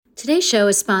Today's show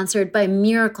is sponsored by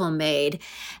Miracle Made.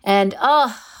 And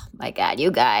oh my God, you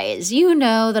guys, you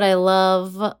know that I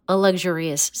love a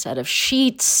luxurious set of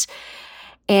sheets.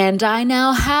 And I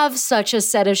now have such a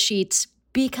set of sheets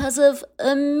because of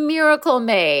a Miracle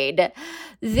Made.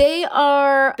 They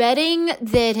are bedding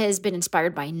that has been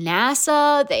inspired by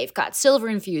NASA. They've got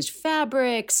silver-infused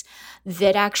fabrics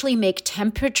that actually make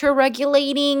temperature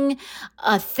regulating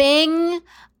a thing.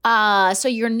 So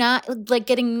you're not like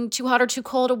getting too hot or too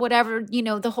cold or whatever,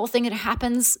 the whole thing that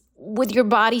happens with your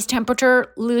body's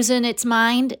temperature losing its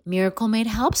mind. Miracle Made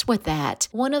helps with that.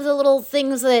 One of the little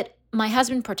things that my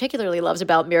husband particularly loves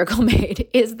about Miracle Made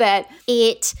is that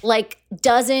it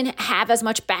doesn't have as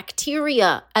much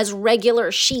bacteria as regular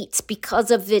sheets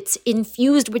because of it's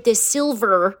infused with this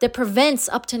silver that prevents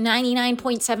up to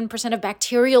 99.7% of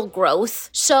bacterial growth.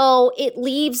 So it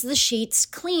leaves the sheets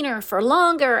cleaner for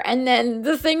longer. And then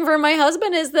the thing for my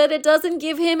husband is that it doesn't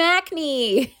give him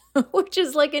acne, which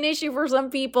is like an issue for some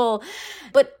people.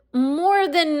 But more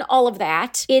than all of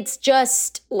that, it's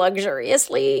just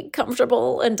luxuriously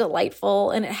comfortable and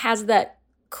delightful, and it has that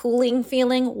cooling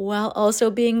feeling while also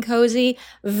being cozy.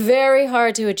 Very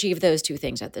hard to achieve those two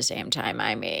things at the same time.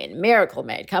 I mean, Miracle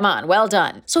Made, come on, well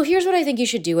done. So here's what I think you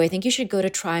should do. I think you should go to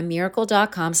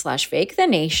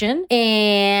trymiracle.com/fakethenation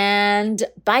and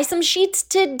buy some sheets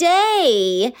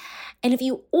today. And if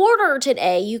you order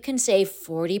today, you can save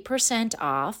 40%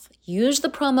 off. Use the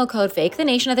promo code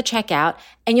FAKETHENATION at the checkout,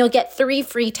 and you'll get 3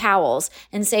 free towels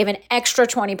and save an extra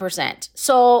 20%.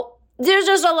 So there's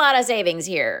just a lot of savings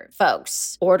here,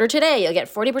 folks. Order today. You'll get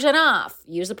 40% off.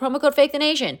 Use the promo code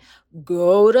FAKETHENATION.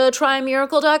 Go to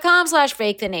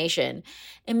trymiracle.com/FakeTheNation.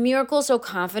 And Miracle's so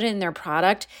confident in their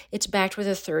product, it's backed with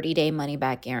a 30-day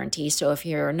money-back guarantee. So if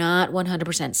you're not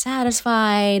 100%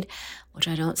 satisfied, which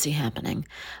I don't see happening,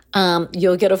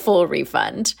 you'll get a full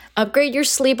refund. Upgrade your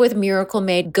sleep with Miracle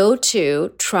Made. Go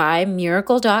to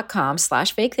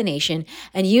trymiracle.com/FakeTheNation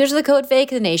and use the code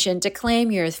FakeTheNation to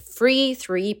claim your free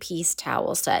 3-piece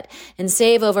towel set and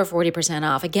save over 40%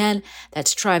 off. Again,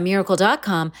 that's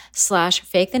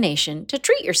trymiracle.com/FakeTheNation to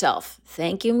treat yourself.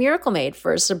 Thank you, Miracle Made,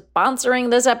 for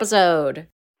sponsoring this episode.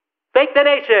 Fake the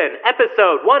Nation,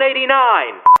 episode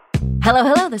 189.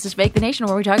 Hello, this is Fake the Nation,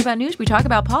 where we talk about news, we talk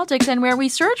about politics, and where we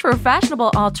search for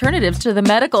fashionable alternatives to the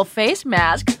medical face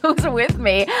mask. Who's with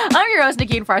me? I'm your host,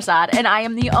 Nikeen Farsad, and I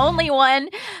am the only one,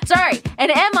 am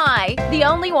I the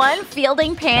only one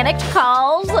fielding panicked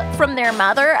calls from their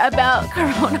mother about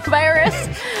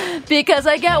coronavirus? Because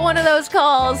I get one of those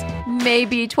calls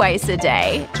maybe twice a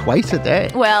day. Twice a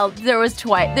day? Well, there was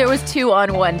 2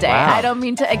 on one day. Wow. I don't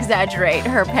mean to exaggerate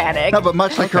her panic. No, but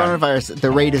much like coronavirus,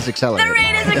 the rate is accelerating.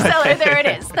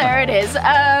 There it is.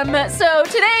 So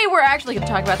today we're actually going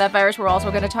to talk about that virus. We're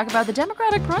also going to talk about the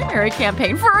Democratic primary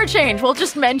campaign for a change. We'll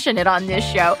just mention it on this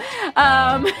show.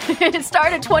 It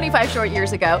started 25 short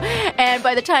years ago, and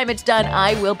by the time it's done,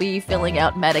 I will be filling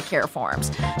out Medicare forms.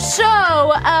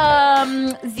 So,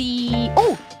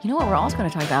 you know what we're also going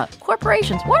to talk about?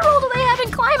 Corporations. What role do they have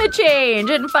in climate change?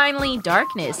 And finally,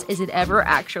 darkness. Is it ever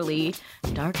actually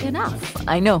dark enough?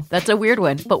 I know, that's a weird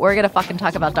one, but we're going to fucking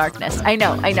talk about darkness. I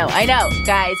know,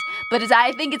 guys. But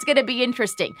I think it's going to be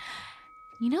interesting.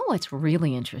 You know what's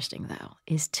really interesting, though,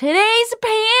 is today's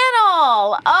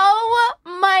panel. Oh,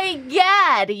 my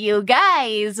God, you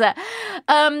guys.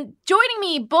 Joining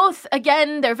me both,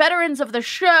 again, they're veterans of the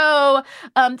show.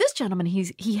 This gentleman,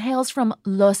 he hails from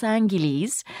Los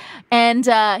Angeles, and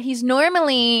he's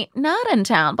normally not in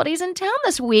town, but he's in town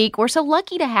this week. We're so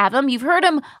lucky to have him. You've heard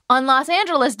him on Los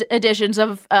Angeles editions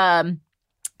of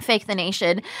Fake the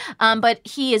Nation, but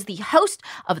he is the host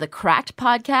of the Cracked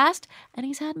podcast, and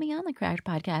he's had me on the Cracked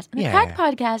podcast. And the Cracked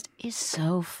podcast is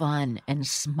so fun and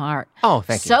smart. Oh,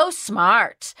 thank you. So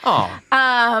smart. Oh.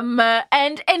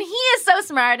 And he is so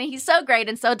smart, and he's so great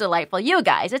and so delightful. You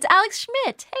guys, it's Alex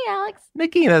Schmidt. Hey, Alex.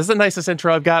 Nikeen, that's the nicest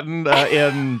intro I've gotten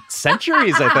in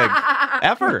centuries, I think,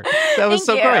 ever. That was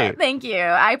so great. Thank you.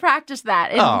 I practiced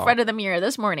that in front of the mirror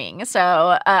this morning,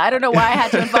 so I don't know why I had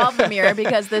to involve the mirror,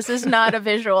 because this is not a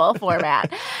visual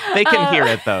format. They can hear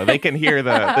it, though. They can hear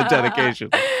the dedication.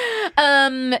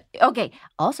 Okay,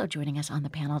 also joining us on the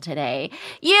panel today,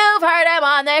 you've heard him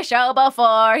on this show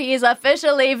before. He's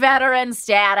officially veteran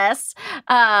status.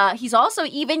 He's also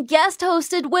even guest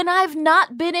hosted when I've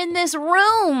not been in this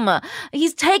room.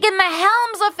 He's taken the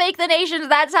helms of Fake the Nation.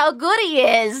 That's how good he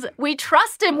is. We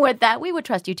trust him with that. We would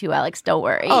trust you too, Alex. Don't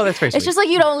worry. Oh, that's very sweet. It's just like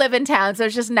you don't live in town, so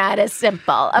it's just not as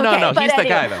simple. Okay, no, but he's anyway, the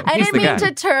guy, though. I didn't mean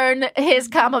to turn his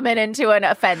compliment into an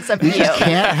offensive view. You just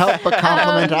can't help but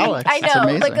compliment Alex. I know. It's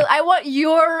amazing. I I want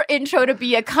your intro to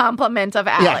be a compliment of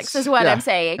Alex, is what I'm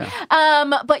saying. Yeah.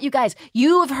 But you guys,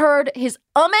 you've heard his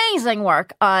amazing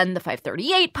work on the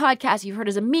 538 podcast. You've heard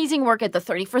his amazing work at the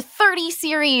 30 for 30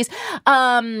 series.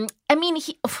 I mean,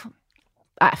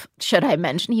 should I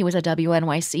mention he was a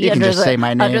WNYC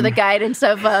under the guidance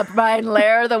of Brian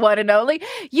Lair, the one and only?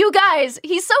 You guys,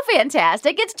 he's so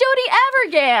fantastic. It's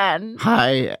Jody Avirgan.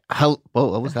 Hi.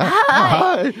 What was that?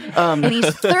 Hi. And he's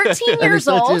 13 years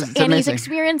old, and he's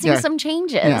experiencing some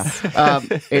changes. Yeah.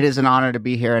 It is an honor to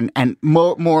be here. And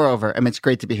moreover, I mean, it's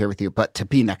great to be here with you, but to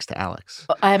be next to Alex.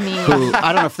 I mean, who,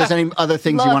 I don't know if there's any other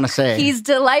things you want to say. He's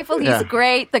delightful. He's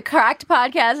great. The Cracked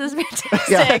podcast is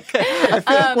fantastic. I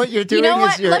feel like what you're doing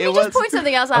is let me just point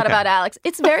something else out about Alex.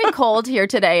 It's very cold here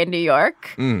today in New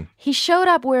York. He showed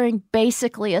up wearing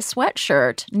basically a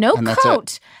sweatshirt, no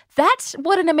coat. That's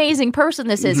what an amazing person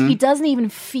this is. He doesn't even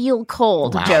feel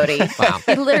cold, Jody.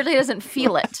 He literally doesn't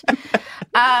feel it.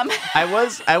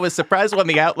 I was surprised when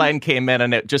the outline came in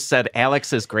and it just said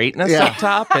Alex's greatness up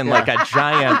top in like a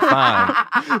giant font.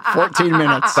 14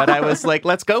 minutes. But I was like,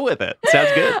 let's go with it.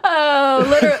 Sounds good. Oh,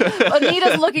 literally.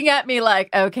 Anita's looking at me like,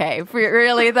 okay,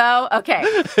 really though? Okay.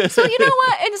 So you know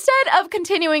what? Instead of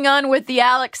continuing on with the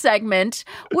Alex segment,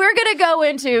 we're going to go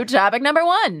into topic number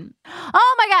 1.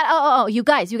 Oh my God. Oh, you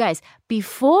guys.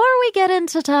 Before we get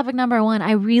into topic number 1,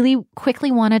 I really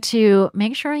quickly wanted to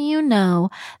make sure you know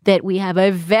that we have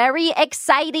a very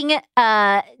exciting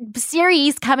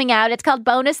series coming out. It's called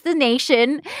Bonus the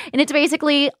Nation, and it's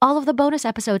basically all of the bonus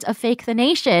episodes of Fake the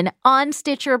Nation on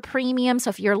Stitcher Premium. So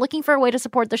if you're looking for a way to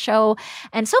support the show,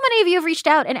 and so many of you have reached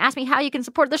out and asked me how you can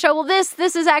support the show, well, this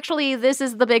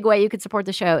is the big way you can support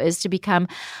the show is to become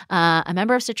a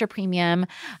member of Stitcher Premium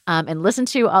and listen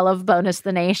to all of Bonus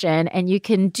the Nation, and you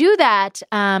can do that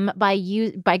by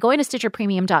going to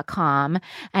StitcherPremium.com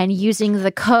and using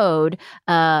the code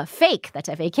FAKE. That's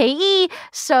FAKE.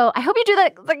 So I hope you do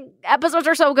that. The episodes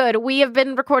are so good. We have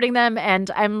been recording them, and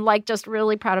I'm like just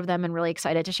really proud of them and really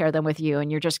excited to share them with you.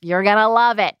 And you're gonna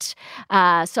love it.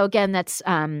 So again, that's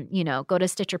go to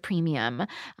Stitcher Premium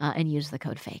and use the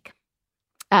code FAKE.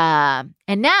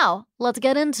 And now let's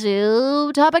get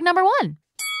into topic number 1.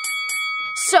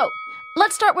 So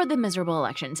let's start with the miserable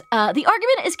elections. The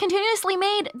argument is continuously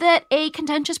made that a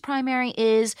contentious primary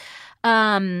is,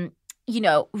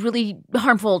 really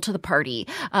harmful to the party,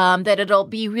 that it'll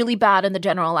be really bad in the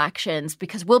general elections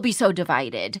because we'll be so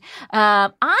divided.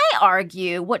 I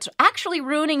argue what's actually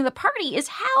ruining the party is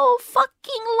how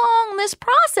fucking long this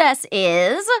process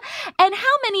is and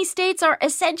how many states are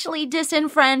essentially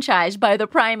disenfranchised by the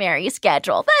primary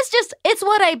schedule. It's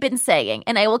what I've been saying,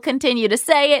 and I will continue to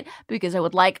say it because I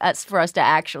would like for us to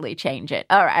actually change it.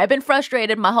 All right, I've been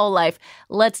frustrated my whole life.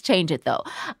 Let's change it, though.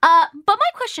 But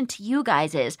my question to you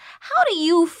guys is, how do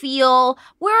you feel?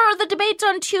 Were the debates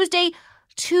on Tuesday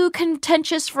too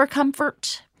contentious for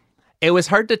comfort? It was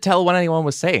hard to tell what anyone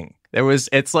was saying.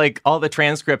 It's like all the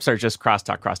transcripts are just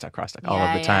crosstalk all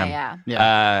of the time.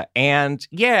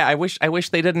 I wish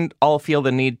they didn't all feel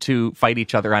the need to fight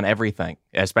each other on everything,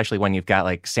 especially when you've got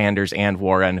like Sanders and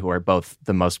Warren, who are both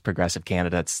the most progressive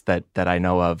candidates that I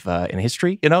know of in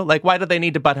history. Like why do they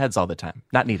need to butt heads all the time?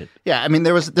 Not needed. Yeah, I mean,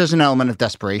 there's an element of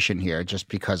desperation here just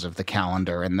because of the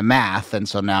calendar and the math. And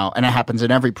so now, and it happens in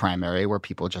every primary where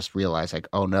people just realize like,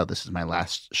 oh no, this is my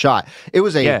last shot. It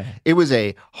was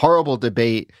a horrible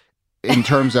debate. In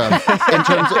terms of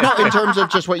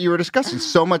just what you were discussing,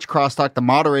 so much crosstalk. The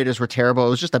moderators were terrible. It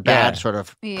was just a bad sort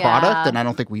of product, and I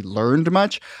don't think we learned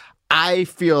much. I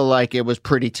feel like it was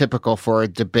pretty typical for a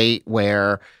debate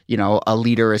where a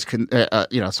leader is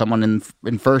someone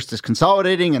in first is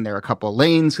consolidating, and there are a couple of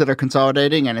lanes that are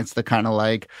consolidating, and it's the kind of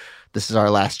like this is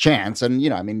our last chance.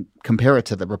 And compare it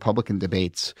to the Republican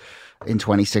debates in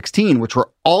 2016, which were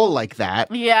all like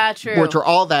that. Yeah, true. Which were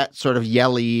all that sort of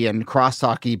yelly and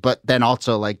crosstalky, but then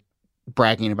also like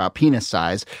bragging about penis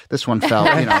size. This one felt,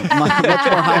 much more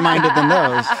high-minded than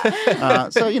those.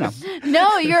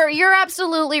 No, you're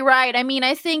absolutely right. I mean,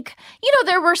 I think,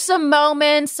 there were some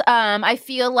moments. I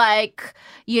feel like,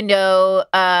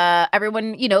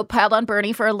 everyone, piled on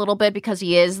Bernie for a little bit because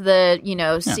he is the,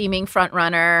 seeming front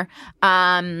runner.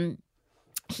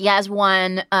 He has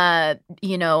won, a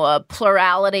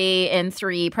plurality in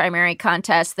 3 primary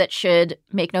contests that should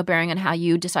make no bearing on how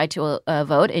you decide to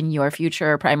vote in your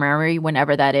future primary,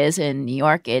 whenever that is in New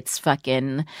York. It's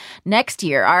fucking next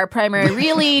year. Our primary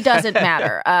really doesn't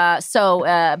matter.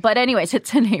 But anyways,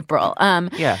 it's in April.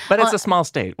 But it's a small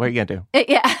state. What are you going to do?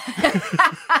 Yeah.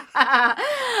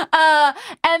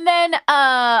 And then,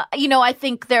 I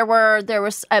think there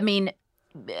was,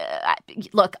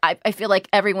 look, I feel like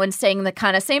everyone's saying the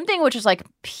kind of same thing, which is like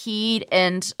Pete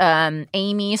and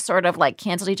Amy sort of like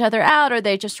canceled each other out, or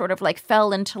they just sort of like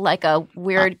fell into like a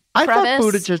weird I crevice.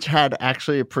 thought Buttigieg had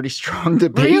actually a pretty strong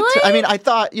debate. Really? I mean, I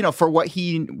thought, for what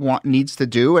he needs to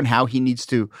do and how he needs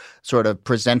to sort of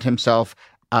present himself,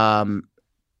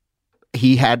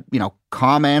 he had,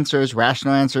 calm answers,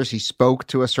 rational answers. He spoke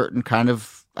to a certain kind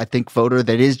of, I think, voter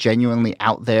that is genuinely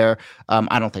out there.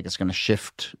 I don't think it's going to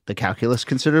shift the calculus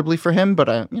considerably for him, but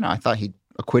I thought he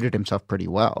acquitted himself pretty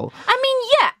well. I mean,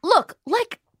 yeah, look,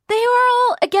 like they were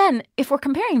all, again, if we're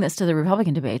comparing this to the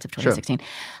Republican debates of 2016,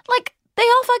 like they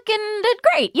all fucking did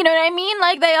great. You know what I mean?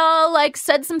 Like they all like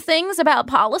said some things about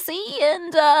policy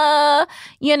and,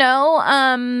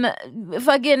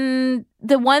 fucking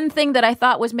the one thing that I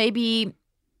thought was maybe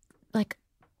like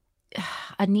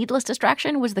a needless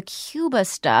distraction was the Cuba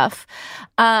stuff,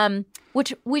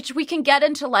 which we can get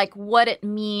into like what it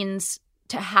means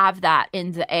to have that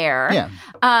in the air.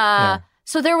 Yeah.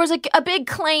 So there was a big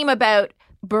claim about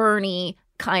Bernie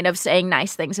kind of saying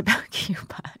nice things about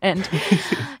Cuba. And,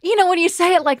 when you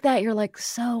say it like that, you're like,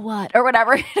 so what? Or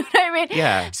whatever. You know what I mean?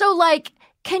 Yeah. So like,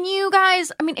 can you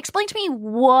guys, explain to me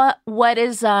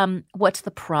what's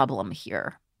the problem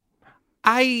here?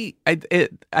 I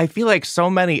feel like so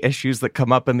many issues that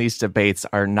come up in these debates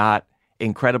are not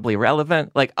incredibly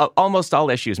relevant. Like almost all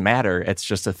issues matter. It's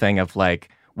just a thing of like,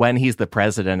 when he's the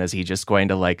president, is he just going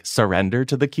to like surrender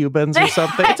to the Cubans or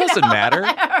something? It doesn't matter.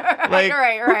 Like,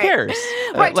 right. who cares?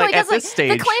 Right. So I guess at this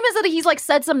stage, the claim is that he's like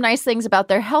said some nice things about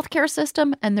their healthcare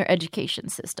system and their education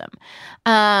system.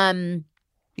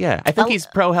 Yeah, I think he's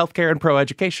pro-healthcare and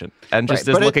pro-education and just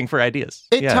is looking for ideas.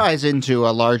 It ties into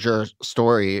a larger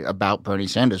story about Bernie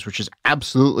Sanders, which is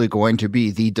absolutely going to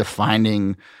be the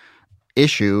defining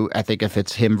issue, I think, if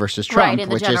it's him versus Trump,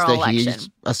 which is that he's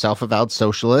a self-avowed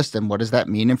socialist. And what does that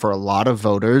mean? And for a lot of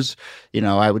voters,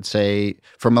 I would say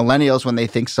for millennials, when they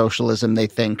think socialism, they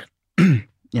think,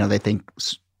 they think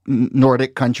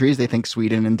Nordic countries, they think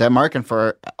Sweden and Denmark. And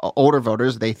for older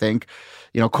voters, they think,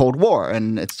 Cold War.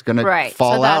 And it's going to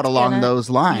fall out along those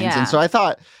lines. Yeah. And so I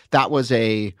thought that was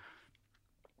a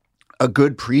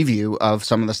good preview of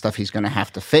some of the stuff he's going to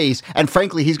have to face. And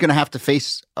frankly, he's going to have to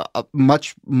face a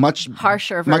much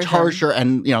harsher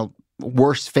and,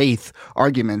 worse faith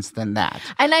arguments than that.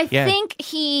 And I think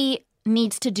he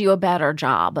needs to do a better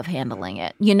job of handling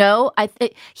it.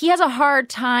 He has a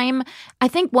hard time. I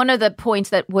think one of the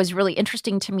points that was really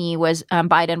interesting to me was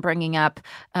Biden bringing up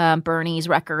Bernie's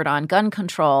record on gun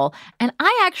control. And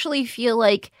I actually feel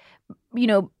like,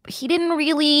 he didn't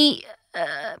really...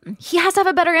 he has to have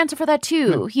a better answer for that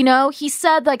too. He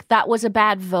said like that was a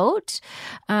bad vote,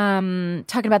 talking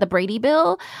about the Brady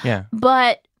bill. Yeah.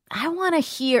 But I want to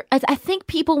hear, I think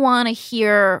people want to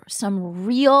hear some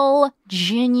real,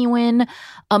 genuine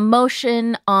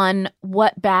emotion on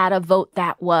what bad a vote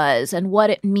that was and what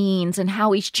it means and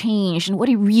how he's changed and what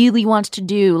he really wants to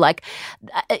do. Like,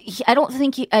 I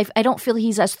don't feel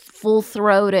he's as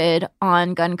full-throated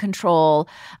on gun control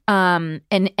and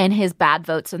his bad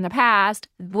votes in the past,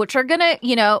 which are going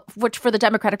to, which for the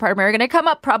Democratic Party are going to come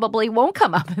up, probably won't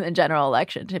come up in the general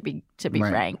election, to be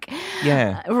frank.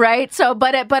 Yeah. Right. So,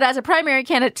 but as a primary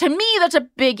candidate, to me, that's a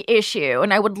big issue.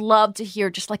 And I would love to hear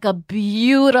just like a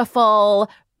beautiful,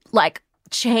 like,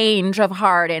 change of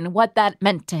heart and what that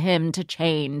meant to him to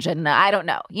change. And I don't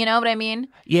know. You know what I mean?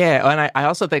 Yeah. And I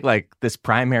also think like this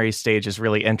primary stage is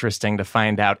really interesting to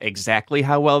find out exactly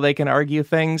how well they can argue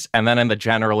things. And then in the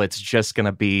general, it's just going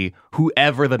to be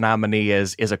whoever the nominee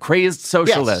is a crazed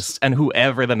socialist. Yes. And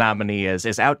whoever the nominee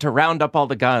is out to round up all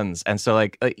the guns. And so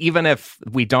like even if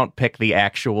we don't pick the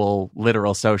actual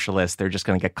literal socialist, they're just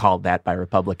going to get called that by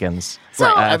Republicans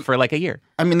for like a year.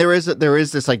 I mean, there is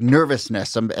this like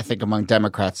nervousness, I think, among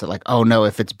Democrats that like, oh no,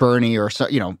 if it's Bernie or so,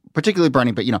 particularly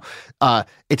Bernie, but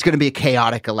it's going to be a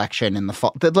chaotic election in the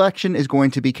fall. The election is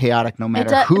going to be chaotic no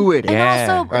matter who it is.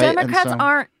 And also, right? Democrats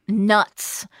aren't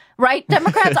nuts, right?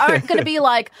 Democrats aren't going to be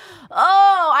like,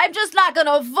 oh, I'm just not going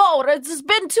to vote. It's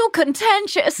been too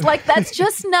contentious. Like that's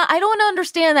just not. I don't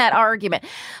understand that argument.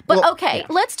 But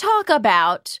let's talk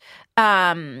about.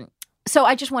 So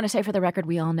I just want to say for the record,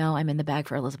 we all know I'm in the bag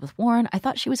for Elizabeth Warren. I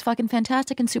thought she was fucking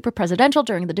fantastic and super presidential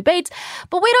during the debates,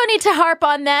 but we don't need to harp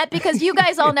on that because you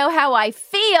guys all know how I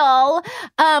feel.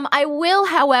 I will,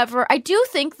 however, I do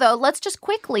think though, let's just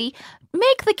quickly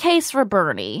make the case for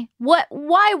Bernie.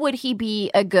 Why would he be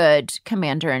a good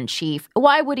commander in chief?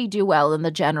 Why would he do well in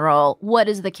the general? What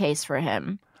is the case for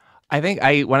him?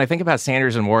 when I think about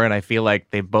Sanders and Warren, I feel like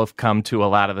they've both come to a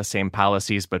lot of the same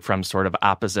policies, but from sort of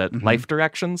opposite life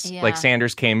directions. Yeah. Like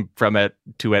Sanders came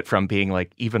to it from being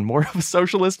like even more of a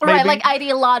socialist, maybe. Right, like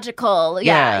ideological.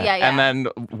 Yeah. And then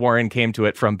Warren came to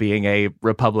it from being a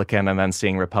Republican and then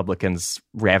seeing Republicans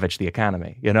ravage the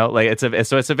economy. You know, like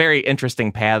it's a very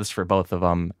interesting paths for both of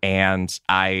them, and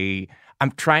I'm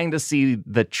trying to see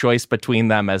the choice between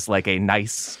them as like a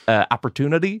nice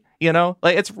opportunity, you know?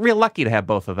 Like it's real lucky to have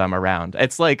both of them around.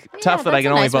 It's like tough that I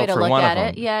can only vote for one of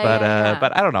them.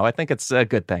 But I don't know. I think it's a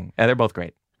good thing. They're both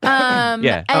great.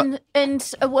 Jody,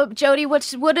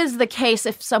 what is the case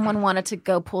if someone wanted to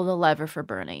go pull the lever for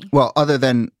Bernie? Well, other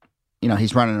than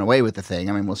he's running away with the thing.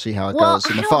 I mean, we'll see how it goes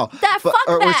in the fall. Fuck that.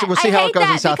 We'll see how it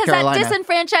goes in South Carolina. Because that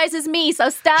disenfranchises me, so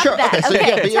stop sure, that.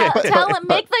 Tell him,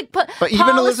 make the But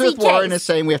even Elizabeth Warren is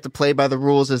saying we have to play by the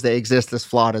rules as they exist, as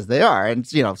flawed as they are. And,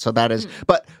 so that is...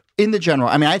 But in the general,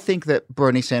 I mean, I think that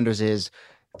Bernie Sanders is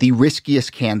the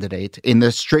riskiest candidate in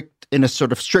a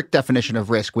sort of strict definition of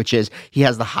risk, which is he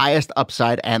has the highest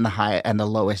upside and the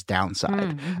lowest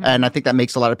downside. Mm-hmm. And I think that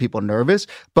makes a lot of people nervous.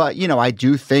 But, I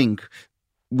do think...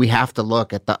 we have to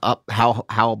look at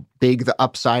how big the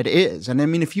upside is. And I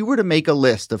mean, if you were to make a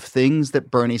list of things that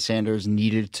Bernie Sanders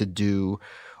needed to do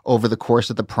over the course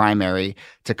of the primary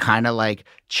to kind of like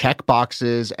check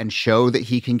boxes and show that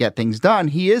he can get things done,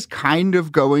 he is kind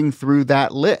of going through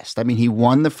that list. I mean, he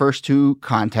won the first two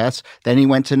contests. Then he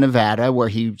went to Nevada where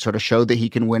he sort of showed that he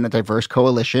can win a diverse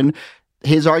coalition.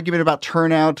 His argument about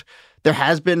turnout, there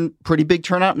has been pretty big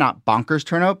turnout, not bonkers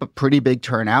turnout, but pretty big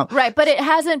turnout. Right, but it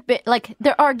hasn't been, like,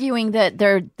 they're arguing that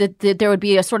there would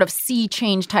be a sort of sea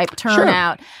change type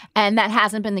turnout, and that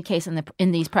hasn't been the case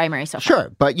in these primaries so far.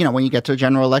 Sure, but, when you get to a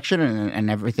general election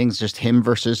and everything's just him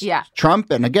versus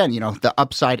Trump, and again, the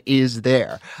upside is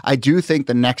there. I do think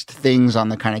the next things on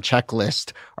the kind of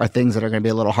checklist are things that are going to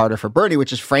be a little harder for Bernie,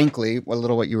 which is frankly a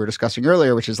little what you were discussing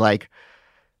earlier, which is like,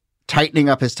 tightening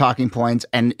up his talking points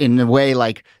and in a way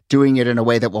like doing it in a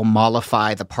way that will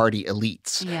mollify the party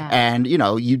elites. Yeah. And,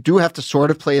 you do have to sort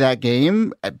of play that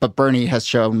game, but Bernie has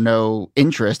shown no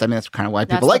interest. I mean, that's kind of why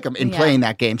people like him in playing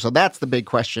that game. So that's the big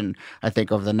question, I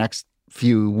think, over the next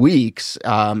few weeks.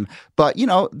 But,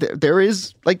 there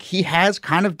is like he has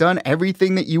kind of done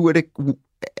everything that you would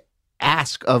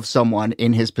ask of someone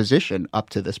in his position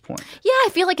up to this point. Yeah, I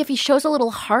feel like if he shows a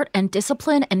little heart and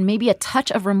discipline and maybe a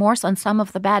touch of remorse on some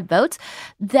of the bad votes,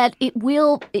 that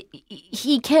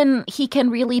he can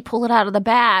really pull it out of the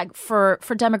bag for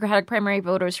Democratic primary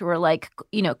voters who are like,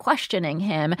 questioning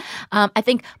him. I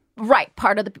think right.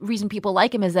 Part of the reason people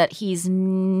like him is that he's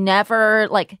never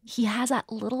he has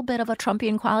that little bit of a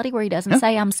Trumpian quality where he doesn't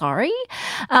say I'm sorry.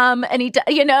 And he,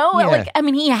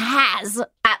 he has,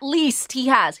 at least he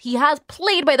has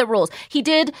played by the rules. He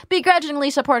did begrudgingly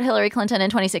support Hillary Clinton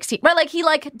in 2016. Right. He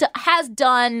has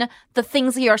done the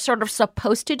things he are sort of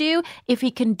supposed to do. If he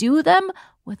can do them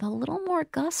with a little more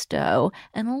gusto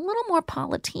and a little more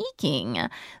politicking,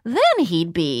 then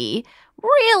he'd be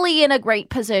really in a great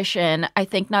position, I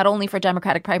think, not only for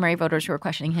Democratic primary voters who are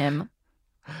questioning him.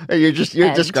 You're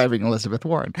describing Elizabeth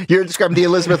Warren. You're describing the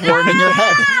Elizabeth Warren in your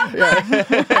head. Yeah.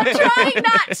 I'm trying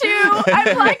not to.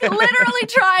 I'm literally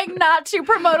trying not to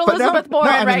promote Elizabeth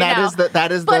Warren right now. But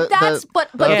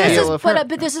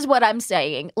this is what I'm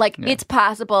saying. It's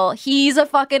possible. He's a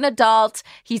fucking adult.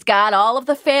 He's got all of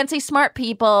the fancy smart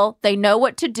people. They know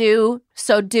what to do.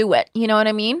 So do it. You know what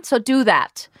I mean? So do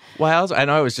that. Well, I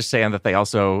know I was just saying that they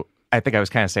also, I think I was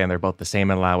kind of saying they're both the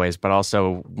same in a lot of ways, but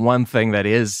also one thing that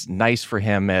is nice for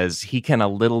him is he can a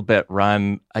little bit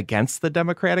run against the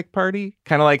Democratic Party.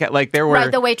 Kind of like there were...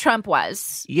 Right, the way Trump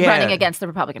was running against the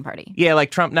Republican Party. Yeah,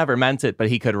 Trump never meant it, but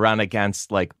he could run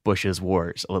against Bush's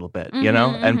wars a little bit,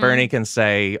 And Bernie can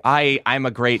say, I'm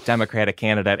a great Democratic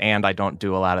candidate and I don't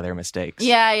do a lot of their mistakes.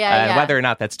 Yeah. Whether or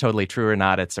not that's totally true or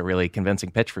not, it's a really convincing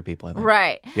pitch for people, I think.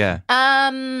 Right. Yeah.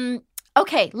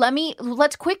 Okay,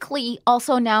 let's quickly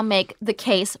also now make the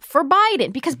case for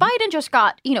Biden, because Biden just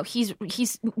got, he's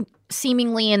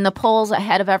seemingly in the polls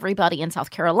ahead of everybody in South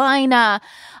Carolina.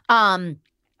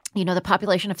 The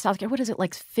population of South Carolina, what is it,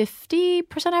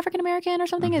 50% African American or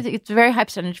something? Mm-hmm. It's a very high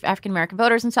percentage of African American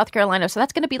voters in South Carolina. So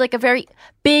that's going to be a very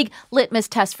big litmus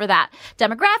test for that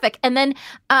demographic. And then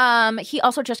he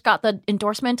also just got the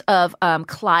endorsement of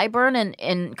Clyburn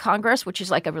in Congress, which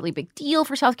is a really big deal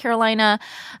for South Carolina.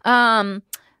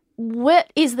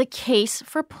 What is the case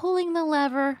for pulling the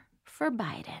lever for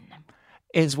Biden?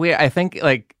 Is weird. I think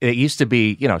it used to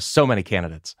be, so many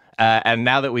candidates. And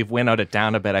now that we've winnowed it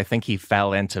down a bit, I think he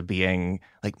fell into being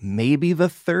like maybe the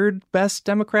third best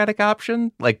Democratic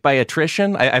option, like by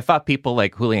attrition. I thought people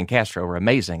like Julian Castro were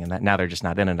amazing, and that now they're just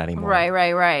not in it anymore.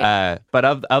 Right. But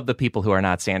of the people who are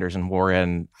not Sanders and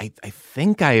Warren, I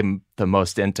think I'm the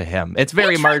most into him. It's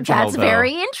very marginal, That's though.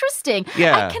 very interesting.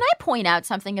 Yeah. Can I point out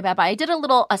something about Biden? I did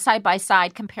a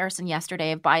side-by-side comparison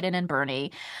yesterday of Biden and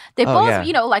Bernie. They both,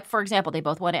 like, for example, they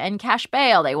both want to end cash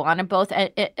bail. They want to both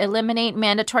eliminate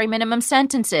mandatory minimum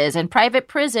sentences and private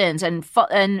prisons and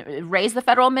raise the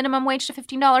federal minimum wage to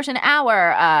 $15 an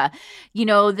hour.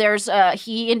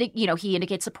 He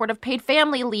indicates support of paid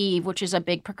family leave, which is a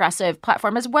big progressive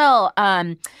platform as well.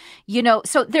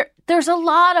 So there's a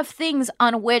lot of things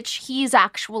on which he's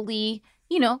actually,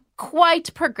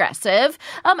 quite progressive.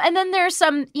 And then there's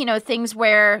some, things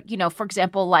where, for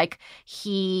example, like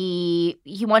he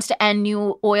wants to end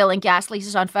new oil and gas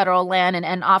leases on federal land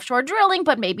and offshore drilling,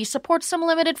 but maybe supports some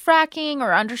limited fracking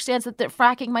or understands that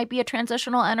fracking might be a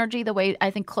transitional energy, the way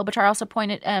I think Klobuchar also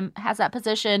has that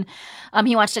position.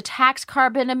 He wants to tax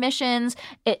carbon emissions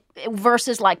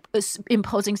versus like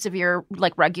imposing severe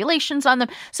like regulations on them.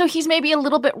 So he's maybe a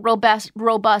little bit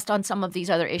robust on some of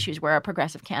these other issues where a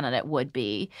progressive candidate would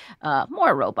be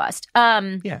more robust.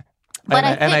 But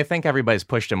I think everybody's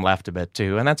pushed him left a bit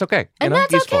too, and that's okay.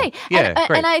 That's useful. okay. Yeah,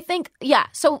 and I think,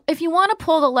 so if you want to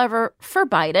pull the lever for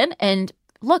Biden, and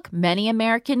look, many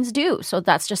Americans do, so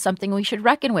that's just something we should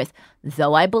reckon with,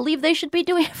 though I believe they should be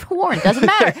doing it for Warren. Doesn't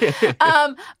matter.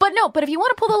 But if you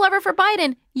want to pull the lever for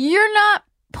Biden, you're not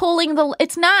pulling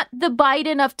it's not the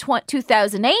Biden of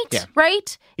 2008,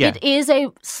 right? Yeah. It is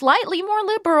a slightly more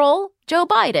liberal Joe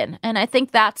Biden. And I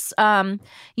think that's,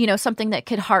 something that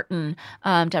could hearten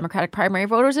Democratic primary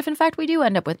voters if, in fact, we do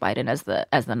end up with Biden as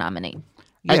the nominee.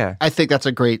 Yeah. I think that's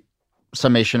a great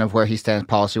summation of where he stands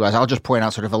policy-wise. I'll just point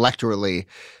out sort of electorally,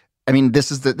 I mean,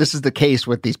 this is the case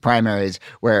with these primaries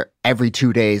where every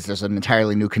 2 days there's an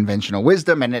entirely new conventional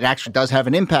wisdom, and it actually does have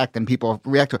an impact and people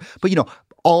react to it. But,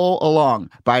 all along,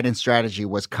 Biden's strategy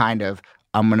was kind of,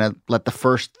 I'm going to let the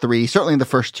first three, certainly the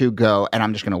first two go, and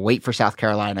I'm just going to wait for South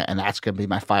Carolina, and that's going to be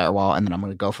my firewall, and then I'm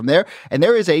going to go from there. And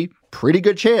there is a pretty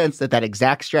good chance that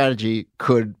exact strategy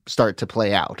could start to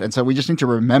play out. And so we just need to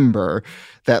remember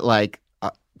that,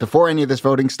 before any of this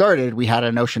voting started, we had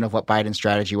a notion of what Biden's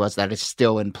strategy was that is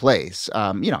still in place.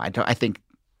 I think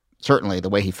certainly the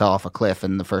way he fell off a cliff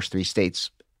in the first three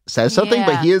states says something,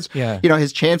 but he is,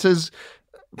 his chances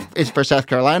is for South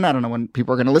Carolina. I don't know when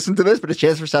people are going to listen to this, but his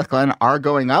chances for South Carolina are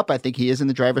going up. I think he is in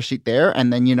the driver's seat there.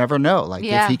 And then you never know.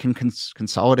 If he can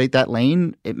consolidate that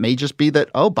lane, it may just be that,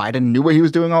 Biden knew what he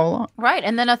was doing all along. Right.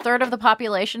 And then a third of the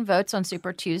population votes on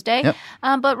Super Tuesday. Yep.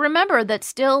 But remember that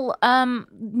still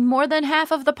more than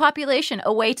half of the population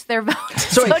awaits their vote.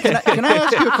 So can I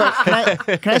ask you a question?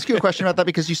 Can I ask you a question about that?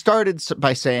 Because you started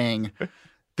by saying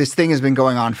this thing has been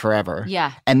going on forever.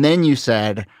 Yeah. And then you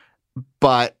said,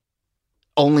 but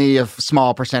only a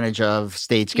small percentage of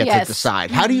states get to decide.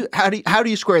 How do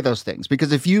you square those things?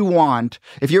 Because if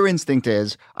your instinct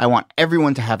is, I want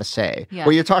everyone to have a say,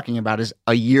 what you're talking about is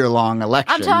a year-long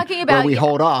election. I'm talking about where we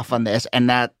hold off on this, and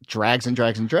that drags and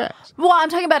drags and drags. Well, I'm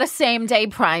talking about a same-day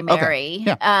primary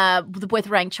with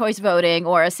ranked choice voting,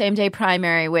 or a same-day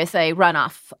primary with a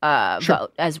runoff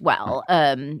vote as well.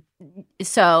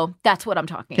 So that's what I'm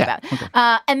talking about. Okay.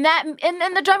 And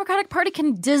then the Democratic Party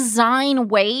can design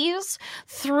ways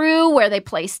through where they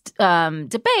place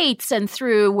debates and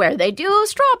through where they do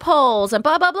straw polls and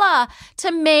blah, blah, blah,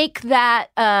 to make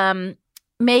that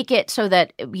make it so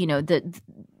that,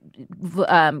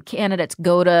 the candidates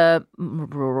go to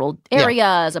rural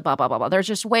areas, blah, blah, blah, blah. There's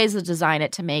just ways to design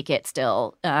it to make it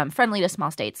still friendly to small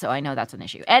states. So I know that's an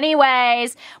issue.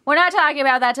 Anyways, we're not talking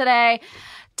about that today.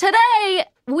 Today,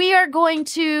 we are going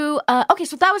to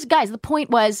so that was, guys, the point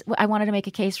was I wanted to make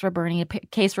a case for Bernie, a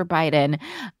case for Biden,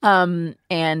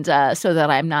 and so that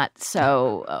I'm not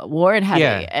so Warren heavy.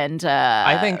 Yeah. And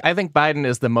I think Biden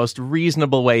is the most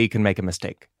reasonable way you can make a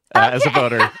mistake as a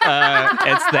voter.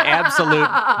 It's the absolute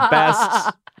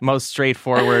best, most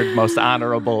straightforward, most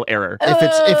honorable error.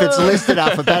 If it's listed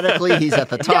alphabetically, he's at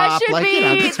the top. That should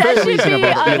be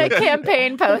on a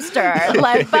campaign poster,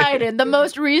 like Biden, the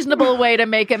most reasonable way to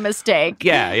make a mistake.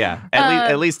 Yeah.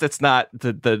 At least it's not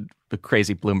the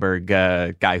crazy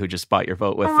Bloomberg guy who just bought your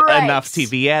vote with enough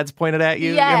TV ads pointed at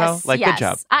you. Yes, good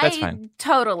job. That's fine.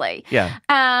 Totally. Yeah.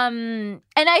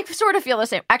 And I sort of feel the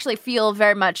same. Actually, feel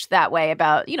very much that way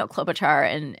about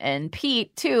Klobuchar and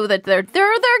Pete too. That they're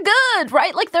good,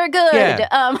 right? Like they're good.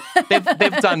 Yeah.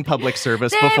 They've done public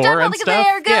service before and stuff.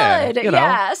 They're good.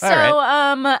 Yeah. So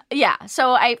right.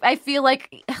 So I feel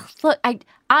like, look,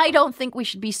 I don't think we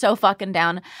should be so fucking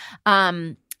down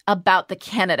about the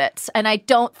candidates. And I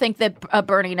don't think that a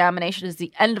Bernie nomination is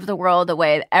the end of the world the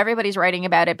way everybody's writing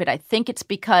about it, but I think it's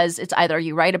because it's either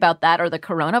you write about that or the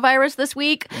coronavirus this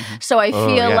week. Mm-hmm. So I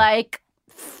feel like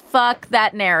fuck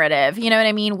that narrative. You know what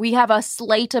I mean? We have a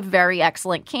slate of very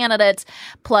excellent candidates,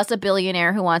 plus a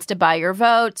billionaire who wants to buy your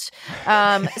vote.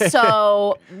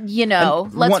 So,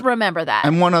 let's remember that.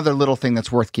 And one other little thing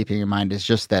that's worth keeping in mind is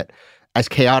just that as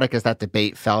chaotic as that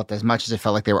debate felt, as much as it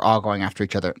felt like they were all going after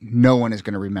each other, no one is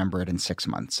going to remember it in 6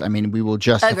 months. I mean, we will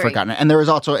just have forgotten it. And there is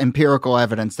also empirical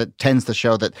evidence that tends to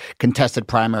show that contested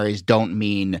primaries don't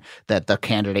mean that the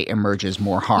candidate emerges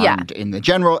more harmed in the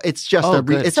general. It's just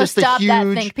stop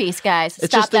that think piece, guys.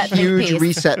 It's just a huge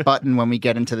reset button when we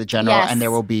get into the general, and there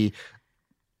will be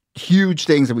huge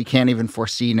things that we can't even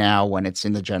foresee now when it's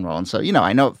in the general. And so,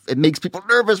 I know it makes people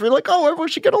nervous. We're like, oh, everyone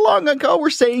should get along. Like, oh, we're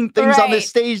saying things on this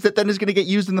stage that then is going to get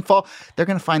used in the fall. They're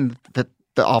going to find the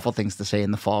awful things to say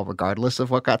in the fall, regardless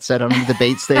of what got said on the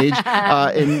debate stage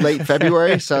in late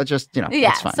February. So just,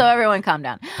 it's fine. So everyone calm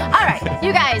down. All right,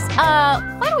 you guys,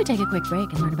 why don't we take a quick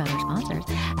break and learn about our sponsors?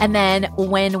 And then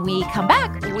when we come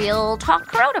back, we'll talk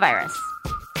coronavirus.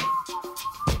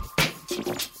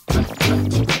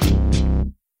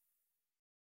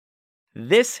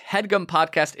 This HeadGum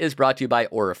podcast is brought to you by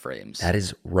Aura Frames. That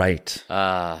is right.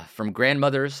 From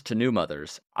grandmothers to new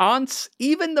mothers, aunts,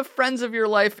 even the friends of your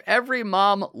life, every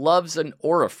mom loves an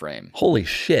Aura frame. Holy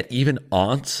shit, even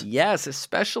aunts? Yes,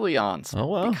 especially aunts. Oh,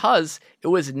 wow. Because it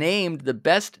was named the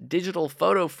best digital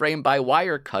photo frame by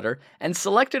Wirecutter and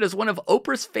selected as one of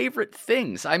Oprah's favorite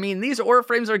things. I mean, these Aura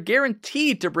frames are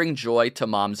guaranteed to bring joy to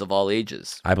moms of all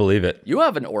ages. I believe it. You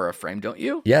have an Aura frame, don't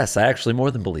you? Yes, I actually more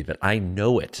than believe it. I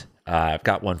know it. I've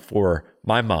got one for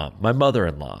my mom, my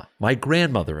mother-in-law, my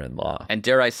grandmother-in-law. And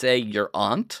dare I say, your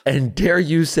aunt? And dare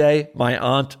you say, my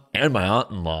aunt and my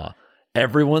aunt-in-law.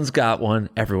 Everyone's got one.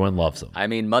 Everyone loves them. I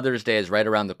mean, Mother's Day is right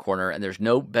around the corner, and there's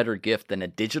no better gift than a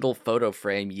digital photo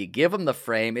frame. You give them the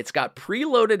frame. It's got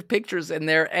preloaded pictures in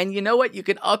there, and you know what? You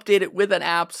can update it with an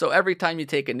app, so every time you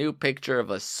take a new picture of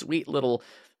a sweet little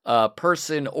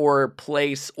person or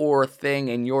place or thing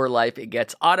in your life, it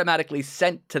gets automatically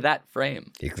sent to that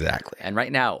frame. Exactly. And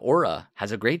right now, Aura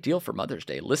has a great deal for Mother's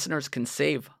Day. Listeners can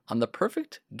save on the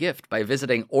perfect gift by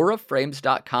visiting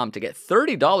auraframes.com to get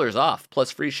 $30 off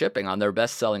plus free shipping on their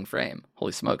best-selling frame.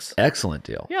 Holy smokes. Excellent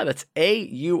deal. Yeah, that's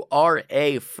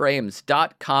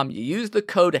auraframes.com. You use the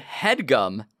code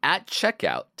HEADGUM at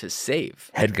checkout to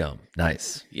save. HEADGUM.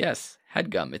 Nice. Yes.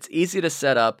 HeadGum. It's easy to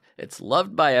set up. It's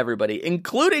loved by everybody,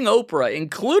 including Oprah,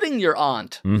 including your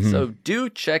aunt. Mm-hmm. So do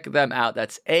check them out.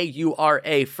 That's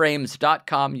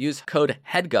auraframes.com. Use code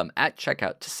HEADGUM at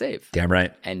checkout to save. Damn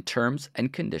right. And terms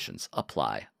and conditions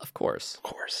apply, of course. Of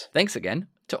course. Thanks again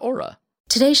to Aura.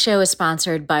 Today's show is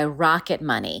sponsored by Rocket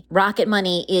Money. Rocket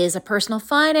Money is a personal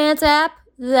finance app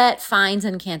that finds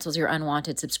and cancels your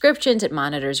unwanted subscriptions. It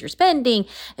monitors your spending.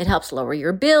 It helps lower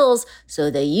your bills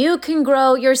so that you can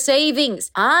grow your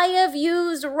savings. I have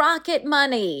used Rocket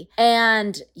Money.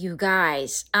 And you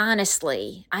guys,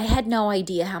 honestly, I had no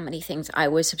idea how many things I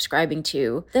was subscribing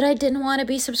to that I didn't want to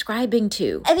be subscribing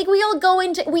to. I think we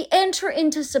enter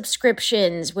into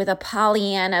subscriptions with a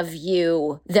Pollyanna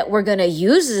view that we're going to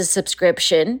use a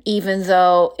subscription, even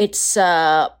though it's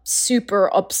a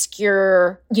super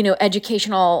obscure,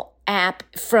 educational app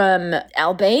from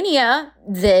Albania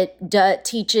that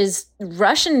teaches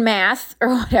Russian math or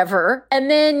whatever. And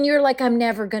then you're like, I'm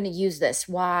never going to use this.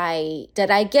 Why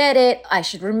did I get it? I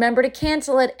should remember to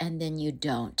cancel it. And then you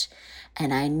don't.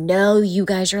 And I know you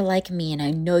guys are like me, and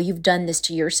I know you've done this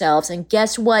to yourselves. And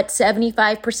guess what?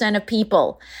 75% of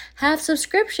people have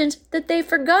subscriptions that they've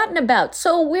forgotten about.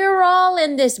 So we're all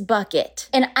in this bucket.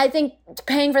 And I think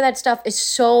paying for that stuff is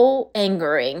so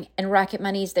angering, and Rocket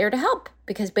Money is there to help.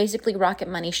 Because basically Rocket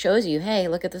Money shows you, hey,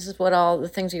 look at this is what all the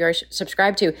things you are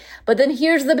subscribed to. But then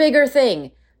here's the bigger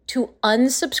thing. To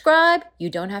unsubscribe, you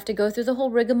don't have to go through the whole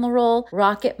rigmarole.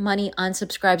 Rocket Money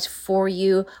unsubscribes for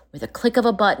you with a click of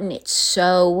a button. It's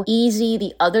so easy.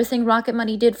 The other thing Rocket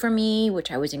Money did for me, which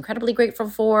I was incredibly grateful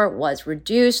for, was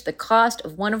reduce the cost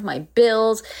of one of my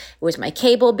bills. It was my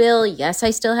cable bill. Yes,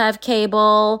 I still have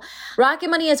cable. Rocket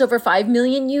Money has over 5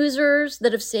 million users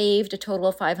that have saved a total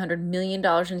of $500 million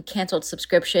in canceled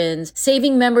subscriptions,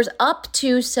 saving members up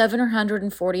to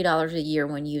 $740 a year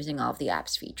when using all of the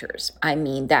app's features. I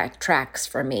mean, that backtracks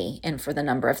for me and for the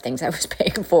number of things I was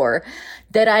paying for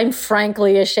that I'm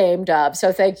frankly ashamed of.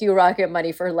 So thank you, Rocket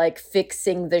Money, for like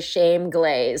fixing the shame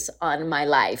glaze on my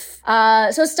life.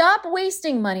 So stop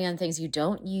wasting money on things you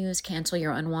don't use. Cancel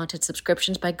your unwanted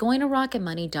subscriptions by going to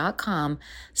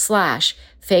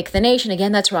rocketmoney.com/fakethenation.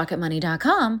 Again, that's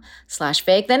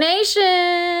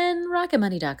rocketmoney.com/fakethenation.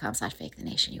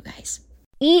 rocketmoney.com/fakethenation, you guys.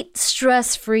 Eat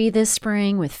stress-free this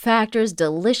spring with Factor's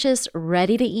delicious,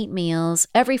 ready-to-eat meals.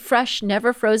 Every fresh,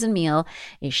 never-frozen meal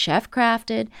is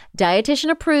chef-crafted,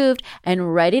 dietitian-approved,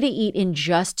 and ready to eat in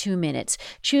just 2 minutes.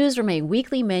 Choose from a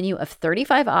weekly menu of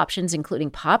 35 options, including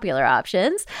popular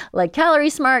options like Calorie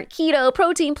Smart, Keto,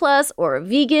 Protein Plus, or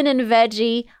Vegan and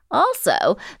Veggie.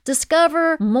 Also,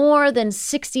 discover more than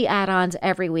 60 add-ons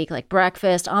every week, like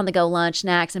breakfast, on-the-go lunch,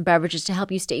 snacks, and beverages to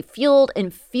help you stay fueled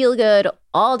and feel good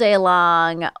all day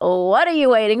long. What are you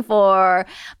waiting for?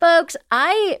 Folks,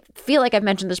 I feel like I've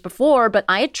mentioned this before, but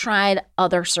I had tried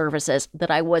other services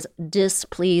that I was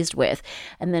displeased with.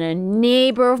 And then a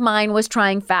neighbor of mine was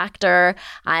trying Factor.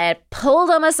 I had pulled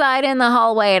them aside in the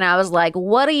hallway and I was like,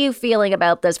 what are you feeling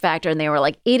about this Factor? And they were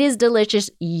like, it is delicious.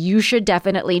 You should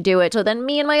definitely do it. So then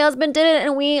me and my husband did it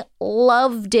and we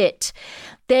loved it.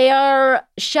 They are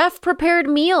chef-prepared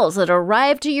meals that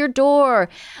arrive to your door,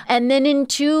 and then in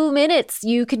 2 minutes,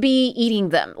 you could be eating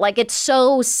them. Like, it's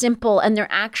so simple, and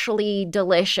they're actually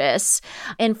delicious.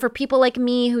 And for people like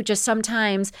me who just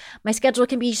sometimes, my schedule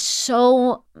can be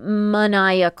so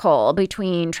maniacal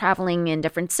between traveling in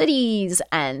different cities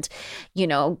and, you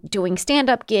know, doing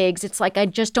stand-up gigs. It's like I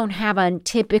just don't have a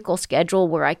typical schedule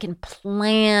where I can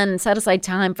plan, set aside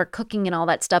time for cooking and all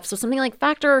that stuff. So something like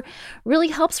Factor really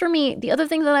helps for me. The other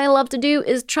thing that I love to do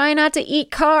is try not to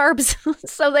eat carbs.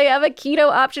 So they have a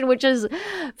keto option, which is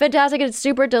fantastic. It's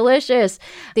super delicious.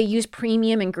 They use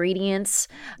premium ingredients.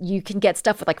 You can get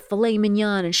stuff with like filet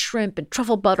mignon and shrimp and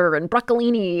truffle butter and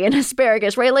broccolini and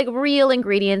asparagus, right? Like real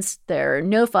ingredients. They're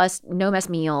no fuss, no mess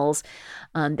meals.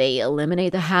 They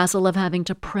eliminate the hassle of having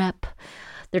to prep.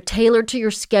 They're tailored to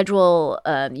your schedule.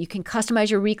 You can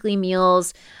customize your weekly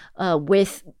meals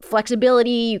with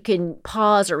flexibility. You can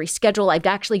pause or reschedule. I've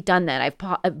actually done that. I've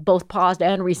both paused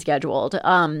and rescheduled.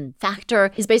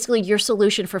 Factor is basically your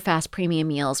solution for fast premium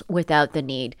meals without the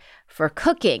need for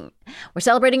cooking. We're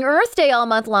celebrating Earth Day all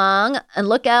month long, and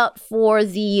look out for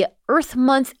the Earth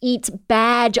Month Eats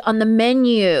badge on the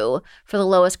menu for the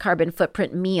lowest carbon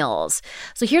footprint meals.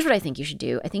 So here's what I think you should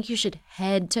do. I think you should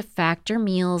head to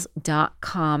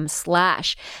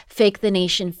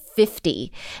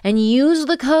factormeals.com/fakethenation50 and use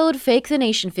the code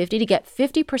fakethenation50 to get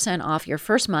 50% off your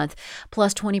first month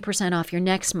plus 20% off your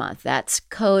next month. That's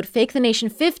code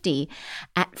fakethenation50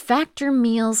 at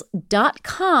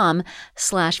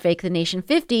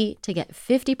factormeals.com/fakethenation50 to get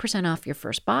 50% off your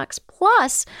first box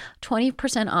plus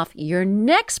 20% off your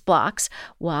next box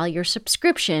while your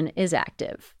subscription is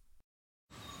active.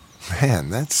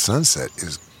 Man, that sunset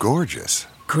is gorgeous.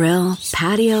 Grill,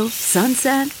 patio,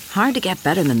 sunset. Hard to get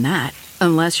better than that.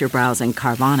 Unless you're browsing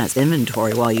Carvana's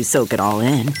inventory while you soak it all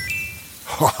in.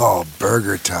 Oh,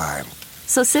 burger time.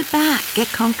 So sit back, get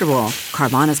comfortable.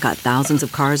 Carvana's got thousands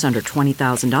of cars under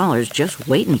 $20,000 just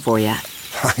waiting for you.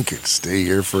 I could stay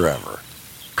here forever.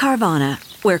 Carvana,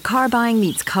 where car buying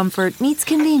meets comfort, meets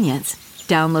convenience.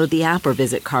 Download the app or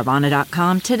visit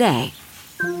Carvana.com today.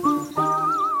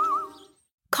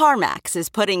 CarMax is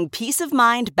putting peace of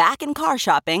mind back in car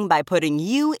shopping by putting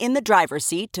you in the driver's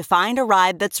seat to find a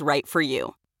ride that's right for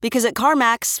you. Because at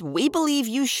CarMax, we believe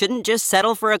you shouldn't just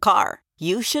settle for a car.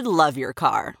 You should love your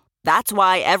car. That's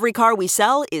why every car we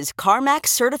sell is CarMax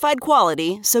certified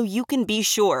quality, so you can be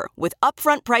sure with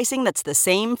upfront pricing that's the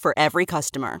same for every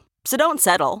customer. So don't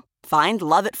settle. Find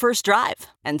love at first drive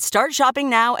and start shopping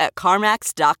now at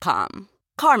CarMax.com.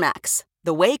 CarMax,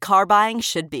 the way car buying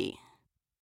should be.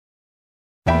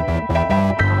 And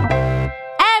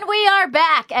we are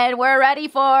back, and we're ready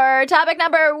for topic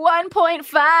number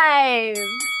 1.5.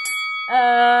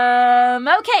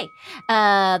 Okay.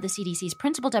 The CDC's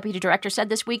principal deputy director said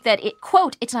this week that it,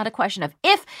 quote, it's not a question of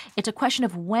if, it's a question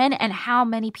of when and how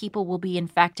many people will be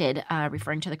infected,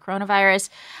 referring to the coronavirus.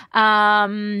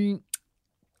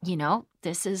 You know,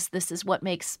 this is what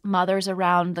makes mothers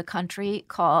around the country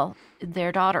call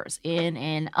their daughters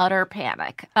in utter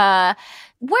panic.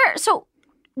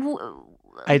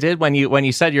 I did when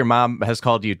you said your mom has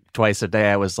called you twice a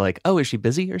day. I was like, oh, is she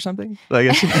busy or something? Like,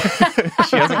 is she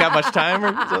hasn't got much time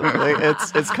or something? Like,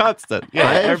 it's constant. Yeah,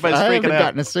 everybody's freaking out. I haven't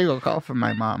gotten a single call from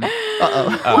my mom.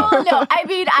 Well, no, I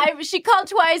mean, she called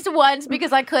twice, once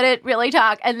because I couldn't really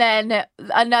talk, and then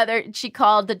she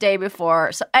called the day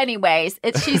before. So, anyways,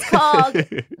 she's called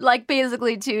like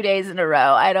basically 2 days in a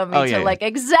row. I don't mean to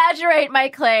exaggerate my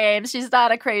claims. She's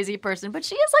not a crazy person, but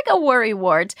she is like a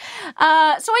worrywart.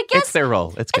 So I guess it's their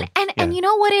role. It's good. And you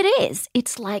know what it is?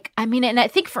 It's like, I mean, and I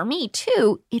think for me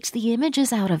too, it's the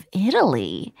images out of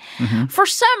Italy. Mm-hmm. For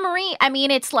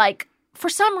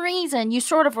some reason, you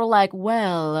sort of were like,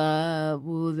 well,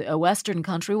 a Western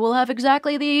country will have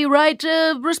exactly the right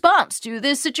response to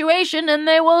this situation, and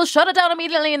they will shut it down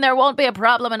immediately, and there won't be a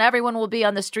problem, and everyone will be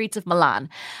on the streets of Milan.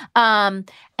 And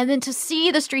then to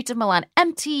see the streets of Milan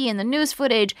empty in the news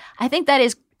footage, I think that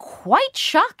is quite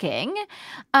shocking.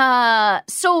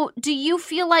 So do you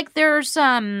feel like there's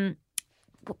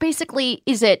basically,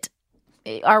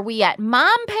 are we at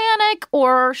mom panic,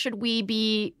 or should we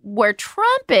be where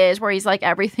Trump is, where he's like,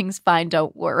 everything's fine,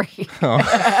 don't worry?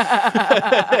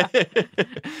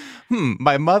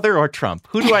 My mother or Trump?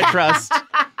 Who do I trust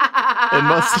in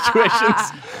most situations?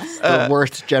 It's the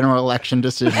worst general election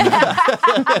decision.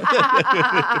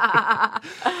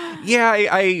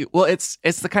 Well, it's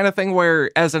the kind of thing where,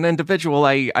 as an individual,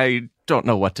 I don't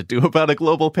know what to do about a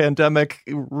global pandemic,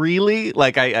 really.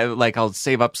 Like, I'll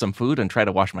save up some food and try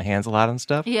to wash my hands a lot and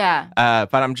stuff. Yeah.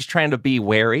 But I'm just trying to be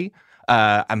wary.